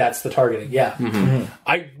whatsoever. Yeah. Like, that's the targeting. Yeah. Mm-hmm.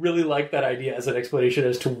 I really like that idea as an explanation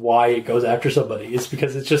as to why it goes after somebody. It's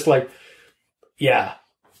because it's just like, yeah.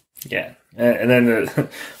 Yeah. And then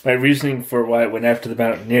my reasoning for why it went after the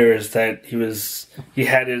Mountaineer is that he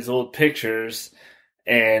had his old pictures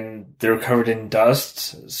and they were covered in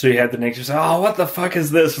dust, so he had the negative say, "Oh, what the fuck is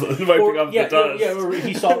this?" Wiping off the dust. Yeah,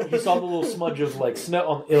 he saw the little smudge of like snow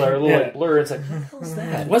on, or a little like blur. It's like, what the hell is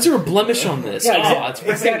that? Why's there a blemish on this? Yeah,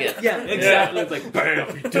 exactly. Yeah, exactly. It's like,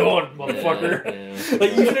 bam, you're done, motherfucker. Yeah.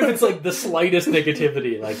 Like even if it's like the slightest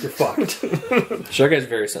negativity, like you're fucked. Shark Guy's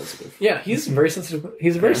very sensitive. Yeah, he's very sensitive.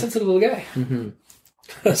 He's a very sensitive little guy. Mm-hmm.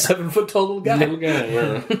 A 7-foot tall little guy.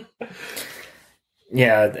 Yeah.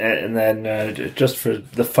 Yeah, and then just for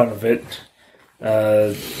the fun of it,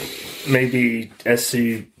 maybe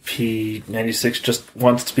SCP-096 just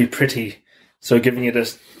wants to be pretty, so giving it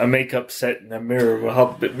a makeup set and a mirror will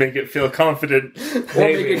help it make it feel confident. Or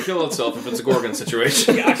make it kill itself if it's a Gorgon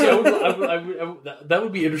situation. Yeah, actually, that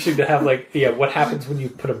would be interesting to have, like, what happens when you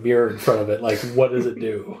put a mirror in front of it? Like, what does it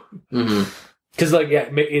do? Because, like,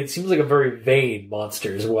 it seems like a very vain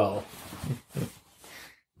monster as well.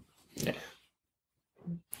 Yeah.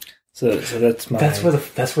 So that's my. That's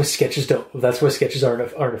why sketches don't. That's why sketches aren't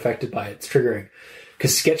affected by its triggering.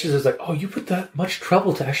 Because sketches is like, oh, you put that much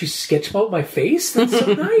trouble to actually sketch out my face? That's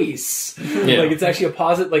so nice. Yeah. Like it's actually a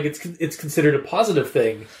positive. Like it's considered a positive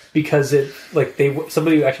thing because it like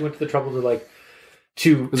somebody actually went to the trouble to like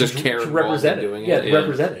to represent it. Doing it.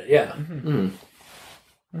 Represent it. Yeah. Mm-hmm.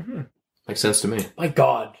 Mm-hmm. Makes sense to me. My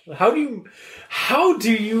God, how do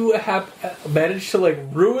you have managed to like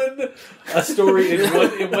ruin a story in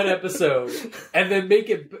one episode and then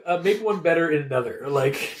make one better in another?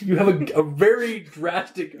 Like you have a very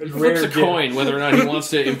drastic and rare flips a coin whether or not he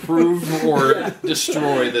wants to improve or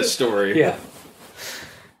destroy this story. Yeah.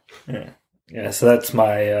 So that's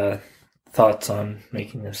my thoughts on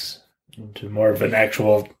making this into more of an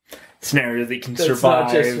actual scenario that can survive.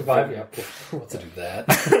 Not just survive. Yeah, who wants to do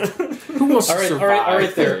that? Who wants to survive? All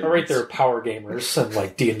right, there, power gamers and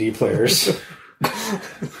like D&D players.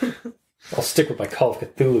 I'll stick with my Call of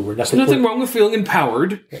Cthulhu. Where there's nothing wrong with feeling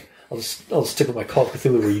empowered. Yeah, I'll stick with my Call of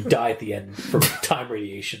Cthulhu where you die at the end from time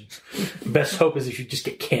radiation. Best hope is if you just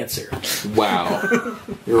get cancer. Wow,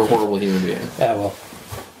 you're a horrible human being. Yeah, well.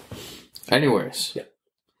 Anyways,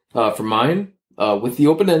 for mine, with the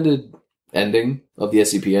open-ended ending of the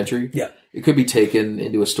SCP entry, it could be taken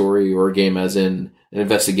into a story or a game as in an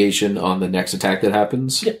investigation on the next attack that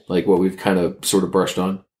happens, like what we've kind of sort of brushed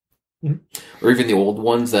on, or even the old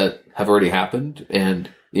ones that have already happened, and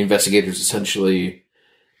the investigators essentially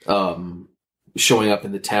showing up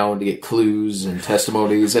in the town to get clues and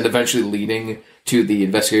testimonies, and eventually leading to the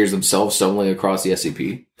investigators themselves stumbling across the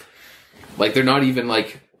SCP. Like they're not even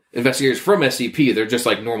like investigators from SCP, they're just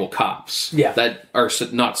like normal cops that are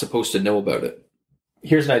not supposed to know about it.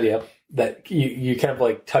 Here's an idea that you kind of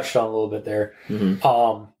like touched on a little bit there.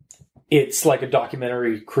 Mm-hmm. It's like a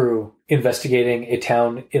documentary crew investigating a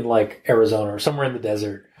town in like Arizona or somewhere in the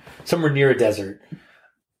desert somewhere near a desert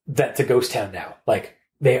that's a ghost town now. Like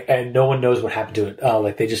and no one knows what happened to it.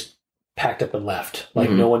 Like they just packed up and left. Like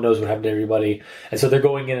no one knows what happened to everybody. And so they're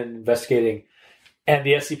going in and investigating. And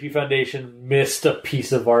the SCP Foundation missed a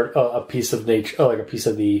piece of art, a piece of nature, like a piece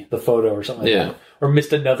of the photo or something like that. Or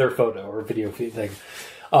missed another photo or video thing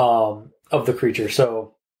of the creature.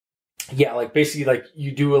 So, yeah, like basically like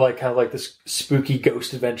you do like kind of like this spooky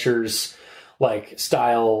ghost adventures like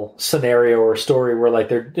style scenario or story where like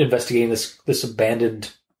they're investigating this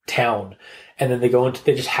abandoned town. And then they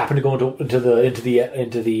just happen to go into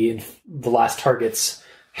the last target's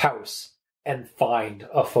house and find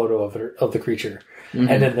a photo of the creature, and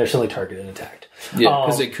then they're suddenly targeted and attacked. Yeah,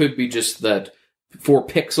 because it could be just that 4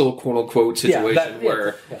 pixel quote unquote situation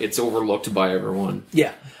where it's overlooked by everyone.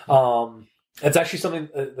 Yeah, it's actually something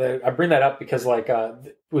that I bring that up because like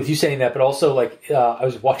with you saying that, but also like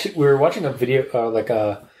we were watching a video like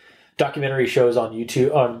documentary shows on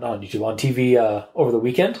YouTube on TV over the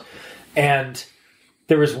weekend. And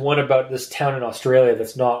there was one about this town in Australia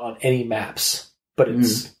that's not on any maps, but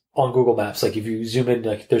it's on Google Maps. Like if you zoom in,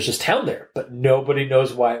 like there's this town there, but nobody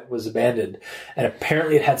knows why it was abandoned. And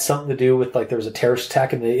apparently it had something to do with like there was a terrorist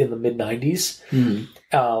attack in the mid '90s. And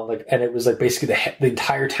it was like basically the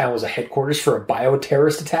entire town was a headquarters for a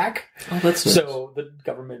bioterrorist attack. Oh, that's nice. So the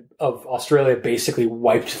government of Australia basically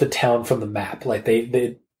wiped the town from the map. Like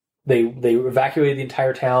they evacuated the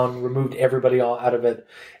entire town, removed everybody out of it,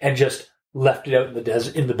 and just left it out in the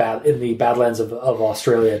desert, in the badlands of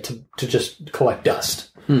Australia to just collect dust.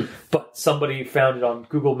 But somebody found it on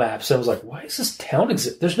Google Maps and was like, "Why does this town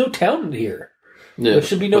exist? There's no town here. There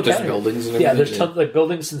should be no town. There's buildings and everything. Yeah, there's tons like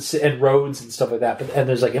buildings and roads and stuff like that. And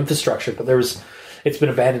there's like infrastructure, but it's been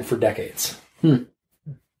abandoned for decades."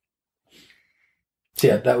 So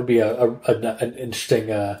yeah, that would be an interesting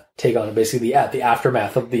take on it. Basically, the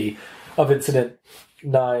aftermath of incident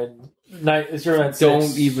 096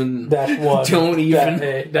 Don't even -1 don't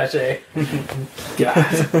even dash A.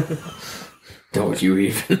 God. Don't you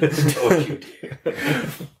even? Don't you dare.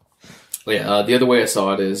 Yeah, the other way I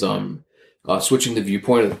saw it is switching the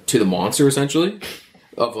viewpoint to the monster, essentially,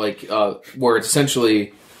 of like where it's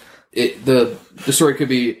essentially the story could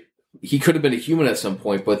be he could have been a human at some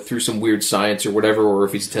point, but through some weird science or whatever, or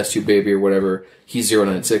if he's a test tube baby or whatever, he's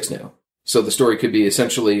 096 now. So the story could be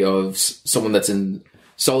essentially of someone that's in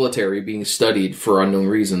solitary being studied for unknown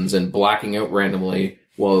reasons and blacking out randomly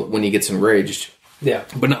when he gets enraged. Yeah.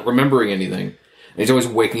 But not remembering anything. And he's always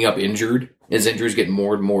waking up injured. His injuries get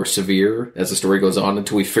more and more severe as the story goes on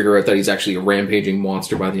until we figure out that he's actually a rampaging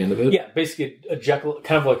monster by the end of it. Yeah, basically a Jekyll,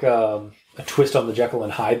 kind of like a twist on the Jekyll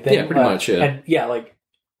and Hyde thing. Yeah, pretty much, yeah. And yeah, like,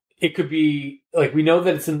 it could be, like, we know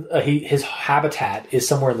that it's in, his habitat is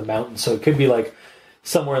somewhere in the mountains, so it could be, like,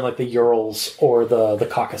 somewhere in, like, the Urals or the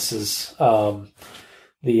Caucasus, the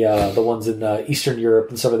ones in Eastern Europe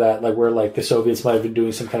and stuff like that, like, where, like, the Soviets might have been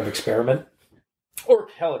doing some kind of experiment. Or,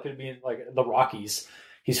 hell, it could be in, like, the Rockies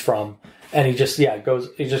he's from, and he just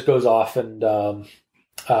goes off and,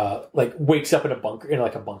 like, wakes up in a bunker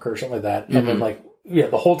or something like that, and then, like, yeah,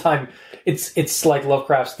 the whole time it's like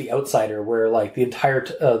Lovecraft's The Outsider, where like the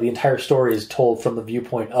entire story is told from the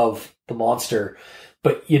viewpoint of the monster,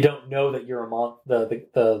 but you don't know that you're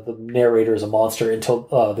the narrator is a monster until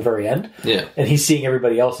the very end. Yeah, and he's seeing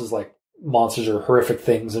everybody else as like monsters or horrific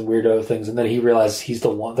things and weirdo things, and then he realizes he's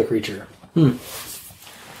the creature.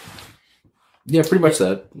 Yeah, pretty much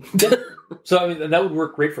that. So I mean, that would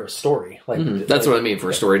work great for a story. Like that's what I mean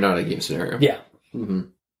for a story, not a game scenario. Yeah.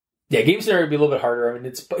 Yeah, game scenario would be a little bit harder. I mean,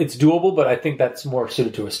 it's doable, but I think that's more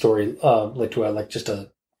suited to a story, just a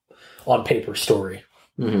on paper story.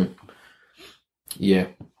 Yeah,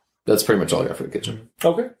 that's pretty much all I got for the kitchen.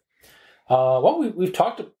 Okay. Well, we've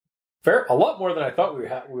talked a lot more than I thought we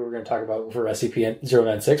were going to talk about for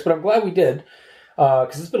SCP-096, but I'm glad we did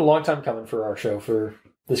because it's been a long time coming for our show for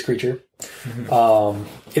this creature.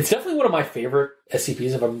 It's definitely one of my favorite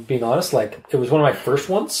SCPs, if I'm being honest. Like, it was one of my first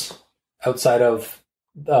ones outside of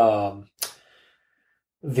the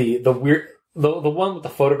one with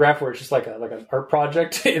the photograph where it's just like an art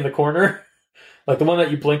project in the corner, like the one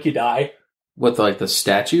that you blink you die with, like the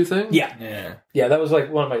statue thing. Yeah. That was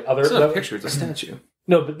like one of my other. It's not a picture; it's a statue.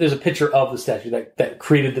 No, but there's a picture of the statue that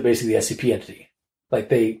created basically the SCP entity. Like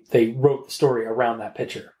they wrote the story around that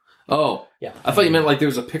picture. Oh, yeah. I thought you meant like there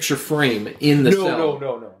was a picture frame in the cell.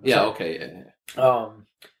 No. Yeah. Sorry. Okay. Yeah.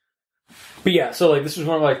 But yeah, so like this was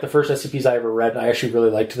one of like the first SCPs I ever read, and I actually really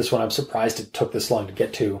liked this one. I'm surprised it took this long to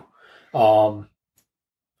get to. I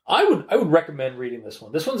would recommend reading this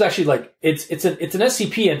one. This one's actually like it's an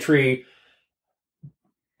SCP entry,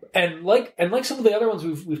 and like some of the other ones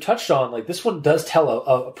we've touched on, like this one does tell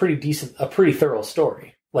a pretty thorough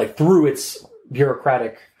story. like through its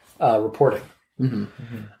bureaucratic reporting.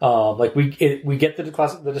 Mm-hmm. Like we get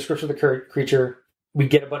the description of the creature, we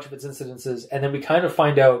get a bunch of its incidences, and then we kind of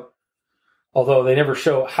find out, although they never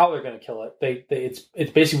show how they're going to kill it, it's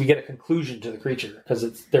basically we get a conclusion to the creature because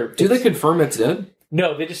Do they confirm it's dead?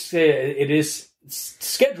 No, they just say it is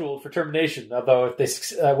scheduled for termination. Although if they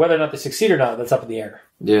whether or not they succeed or not, that's up in the air.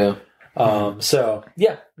 Yeah. So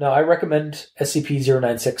yeah, no, I recommend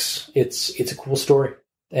SCP-096. It's a cool story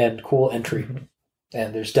and cool entry,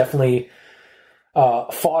 and there's definitely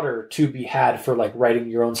fodder to be had for like writing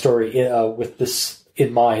your own story with this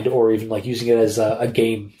in mind, or even like using it as a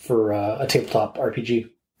game for a tabletop RPG.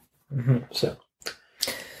 Mm-hmm. So,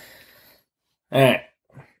 all right.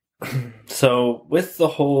 So with the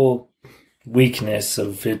whole weakness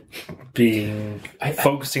of it being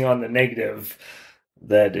focusing on the negative,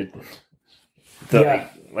 that it,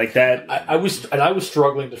 like that. I was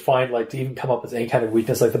struggling to find like to even come up with any kind of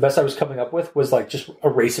weakness. Like the best I was coming up with was like just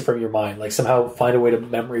erase it from your mind. Like somehow find a way to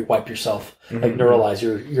memory wipe yourself, like neuralize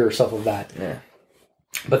yourself of that. Yeah.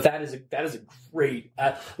 But that is a great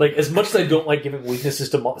like as much as I don't like giving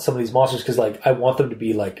weaknesses to some of these monsters because like I want them to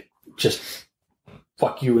be like just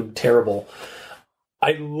fuck you and terrible.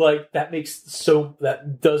 I like that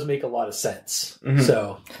does make a lot of sense. Mm-hmm.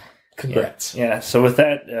 So congrats. Yeah. So with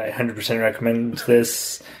that, I 100% recommend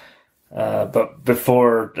this. But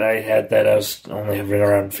before I had that, I was only hovering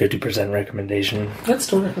around 50% recommendation. That's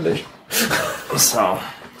still a recommendation. So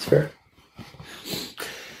it's fair.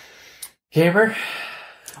 Gamer.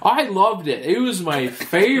 I loved it. It was my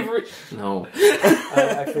favorite. No.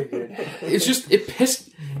 I figured.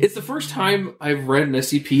 It's the first time I've read an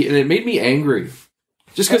SCP, and it made me angry.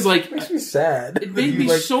 Just because, like... It makes me sad. It made me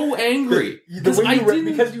so angry. Because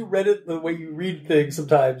you read it the way you read things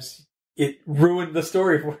sometimes, it ruined the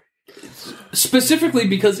story for you. Specifically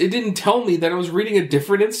because it didn't tell me that I was reading a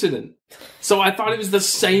different incident. So I thought it was the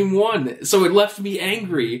same one. So it left me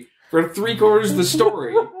angry for 3/4 of the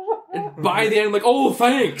story. And by the end, I'm like, oh,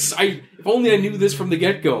 thanks. If only I knew this from the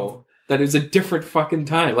get-go, that it was a different fucking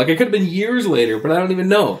time. Like, it could have been years later, but I don't even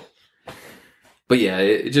know. But yeah,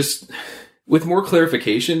 it just, with more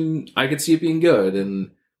clarification, I could see it being good.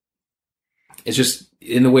 And it's just,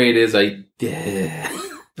 in the way it is, All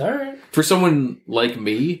right. For someone like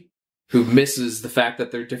me, who misses the fact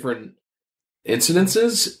that they're different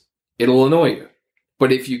incidences, it'll annoy you.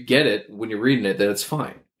 But if you get it when you're reading it, then it's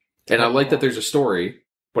fine. And I like that there's a story.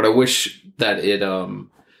 But I wish that it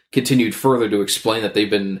continued further to explain that they've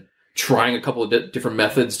been trying a couple of different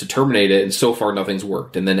methods to terminate it, and so far nothing's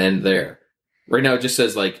worked, and then end there. Right now it just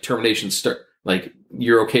says, like, termination start, like,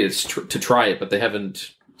 you're okay to try it, but they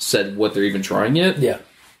haven't said what they're even trying yet. Yeah.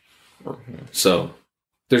 So,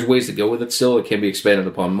 there's ways to go with it still. It can be expanded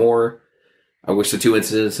upon more. I wish the two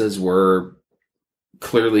incidences were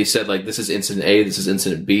clearly said, like, this is incident A, this is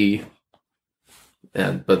incident B.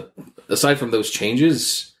 But aside from those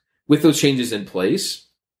changes, with those changes in place,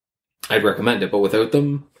 I'd recommend it. But without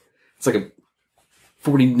them, it's like a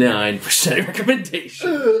 49% recommendation.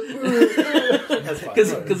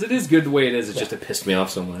 Because it is good the way it is. It's just it pissed me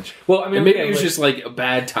off so much. Well, I mean, and maybe it was just like a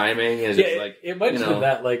bad timing. And just like it might have been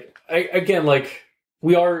that. Like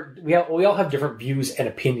we all have different views and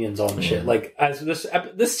opinions on the shit. Like as this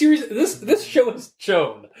show has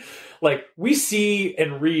shown, like we see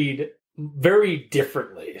and read very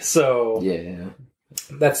differently. So yeah,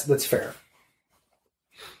 that's fair.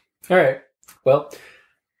 All right. Well,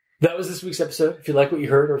 that was this week's episode. If you like what you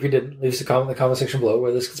heard, or if you didn't, leave us a comment in the comment section below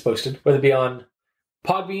where this gets posted, whether it be on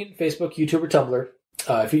Podbean, Facebook, YouTube, or Tumblr.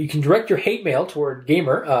 If you can direct your hate mail toward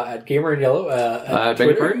Gamer at Gamer in Yellow at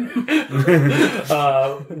Twitter,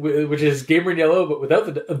 which is Gamer in Yellow, but without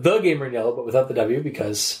the Gamer in Yellow, but without the W,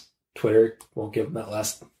 because Twitter won't give them that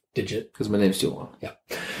last digit. Because my name's too long. Yeah.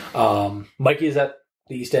 Mikey is at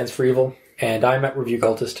the E Stands for Evil, and I'm at Review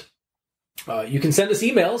Cultist. You can send us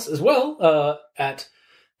emails as well at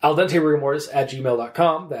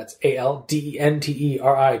aldenterigamortis@gmail.com. That's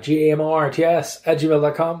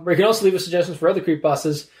aldenterigamortis@gmail.com. Where you can also leave us suggestions for other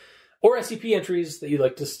creepypastas or SCP entries that you'd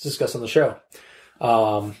like to discuss on the show.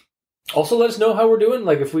 Also, let us know how we're doing.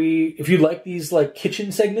 Like if you like these like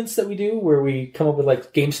kitchen segments that we do, where we come up with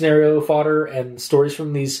like game scenario fodder and stories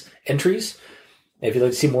from these entries. If you'd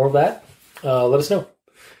like to see more of that, let us know.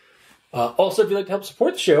 Also, if you'd like to help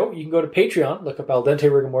support the show, you can go to Patreon, look up Al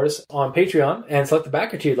Dente Rigamortis on Patreon, and select the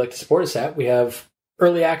backer tier you'd like to support us at. We have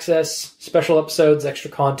early access, special episodes,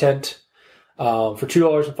 extra content for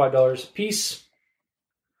 $2 and $5 a piece.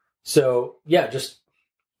 So, yeah, just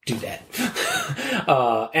do that.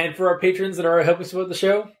 And for our patrons that are helping support the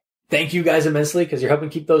show, thank you guys immensely, because you're helping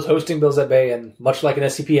keep those hosting bills at bay, and much like an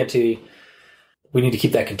SCP entity, we need to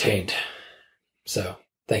keep that contained. So,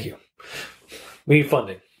 thank you. We need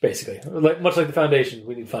funding, basically. Much like the Foundation,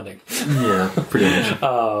 we need funding. Yeah, pretty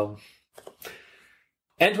much.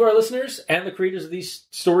 And to our listeners and the creators of these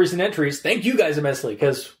stories and entries, thank you guys immensely,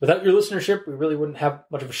 because without your listenership, we really wouldn't have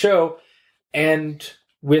much of a show. And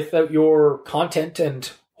without your content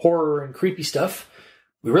and horror and creepy stuff,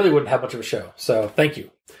 we really wouldn't have much of a show. So, thank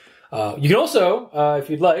you. You can also, if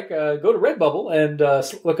you'd like, go to Redbubble and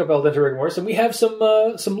look up Al Dente Rigamortis, and we have some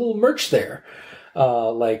little merch there,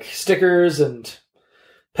 like stickers and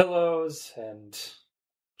pillows and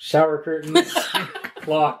shower curtains,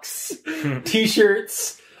 clocks,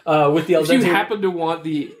 T-shirts with the Al Dente. If you happen to want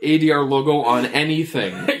the ADR logo on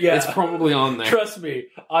anything, it's probably on there. Trust me,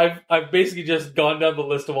 I've basically just gone down the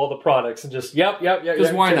list of all the products and just yep.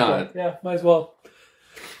 Because why not? Yeah, might as well.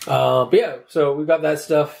 But yeah, so we've got that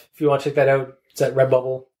stuff. If you want to check that out, it's at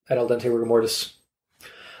Redbubble at Al Dente Rigamortis.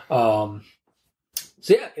 So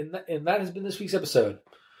yeah, and that has been this week's episode.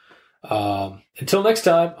 Until next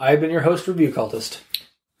time, I've been your host, Review Cultist.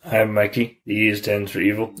 I'm Mikey. The E stands for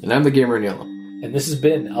evil. And I'm the Gamer in Yellow. And this has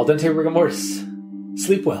been Al Dente Rigamortis.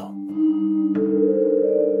 Sleep well.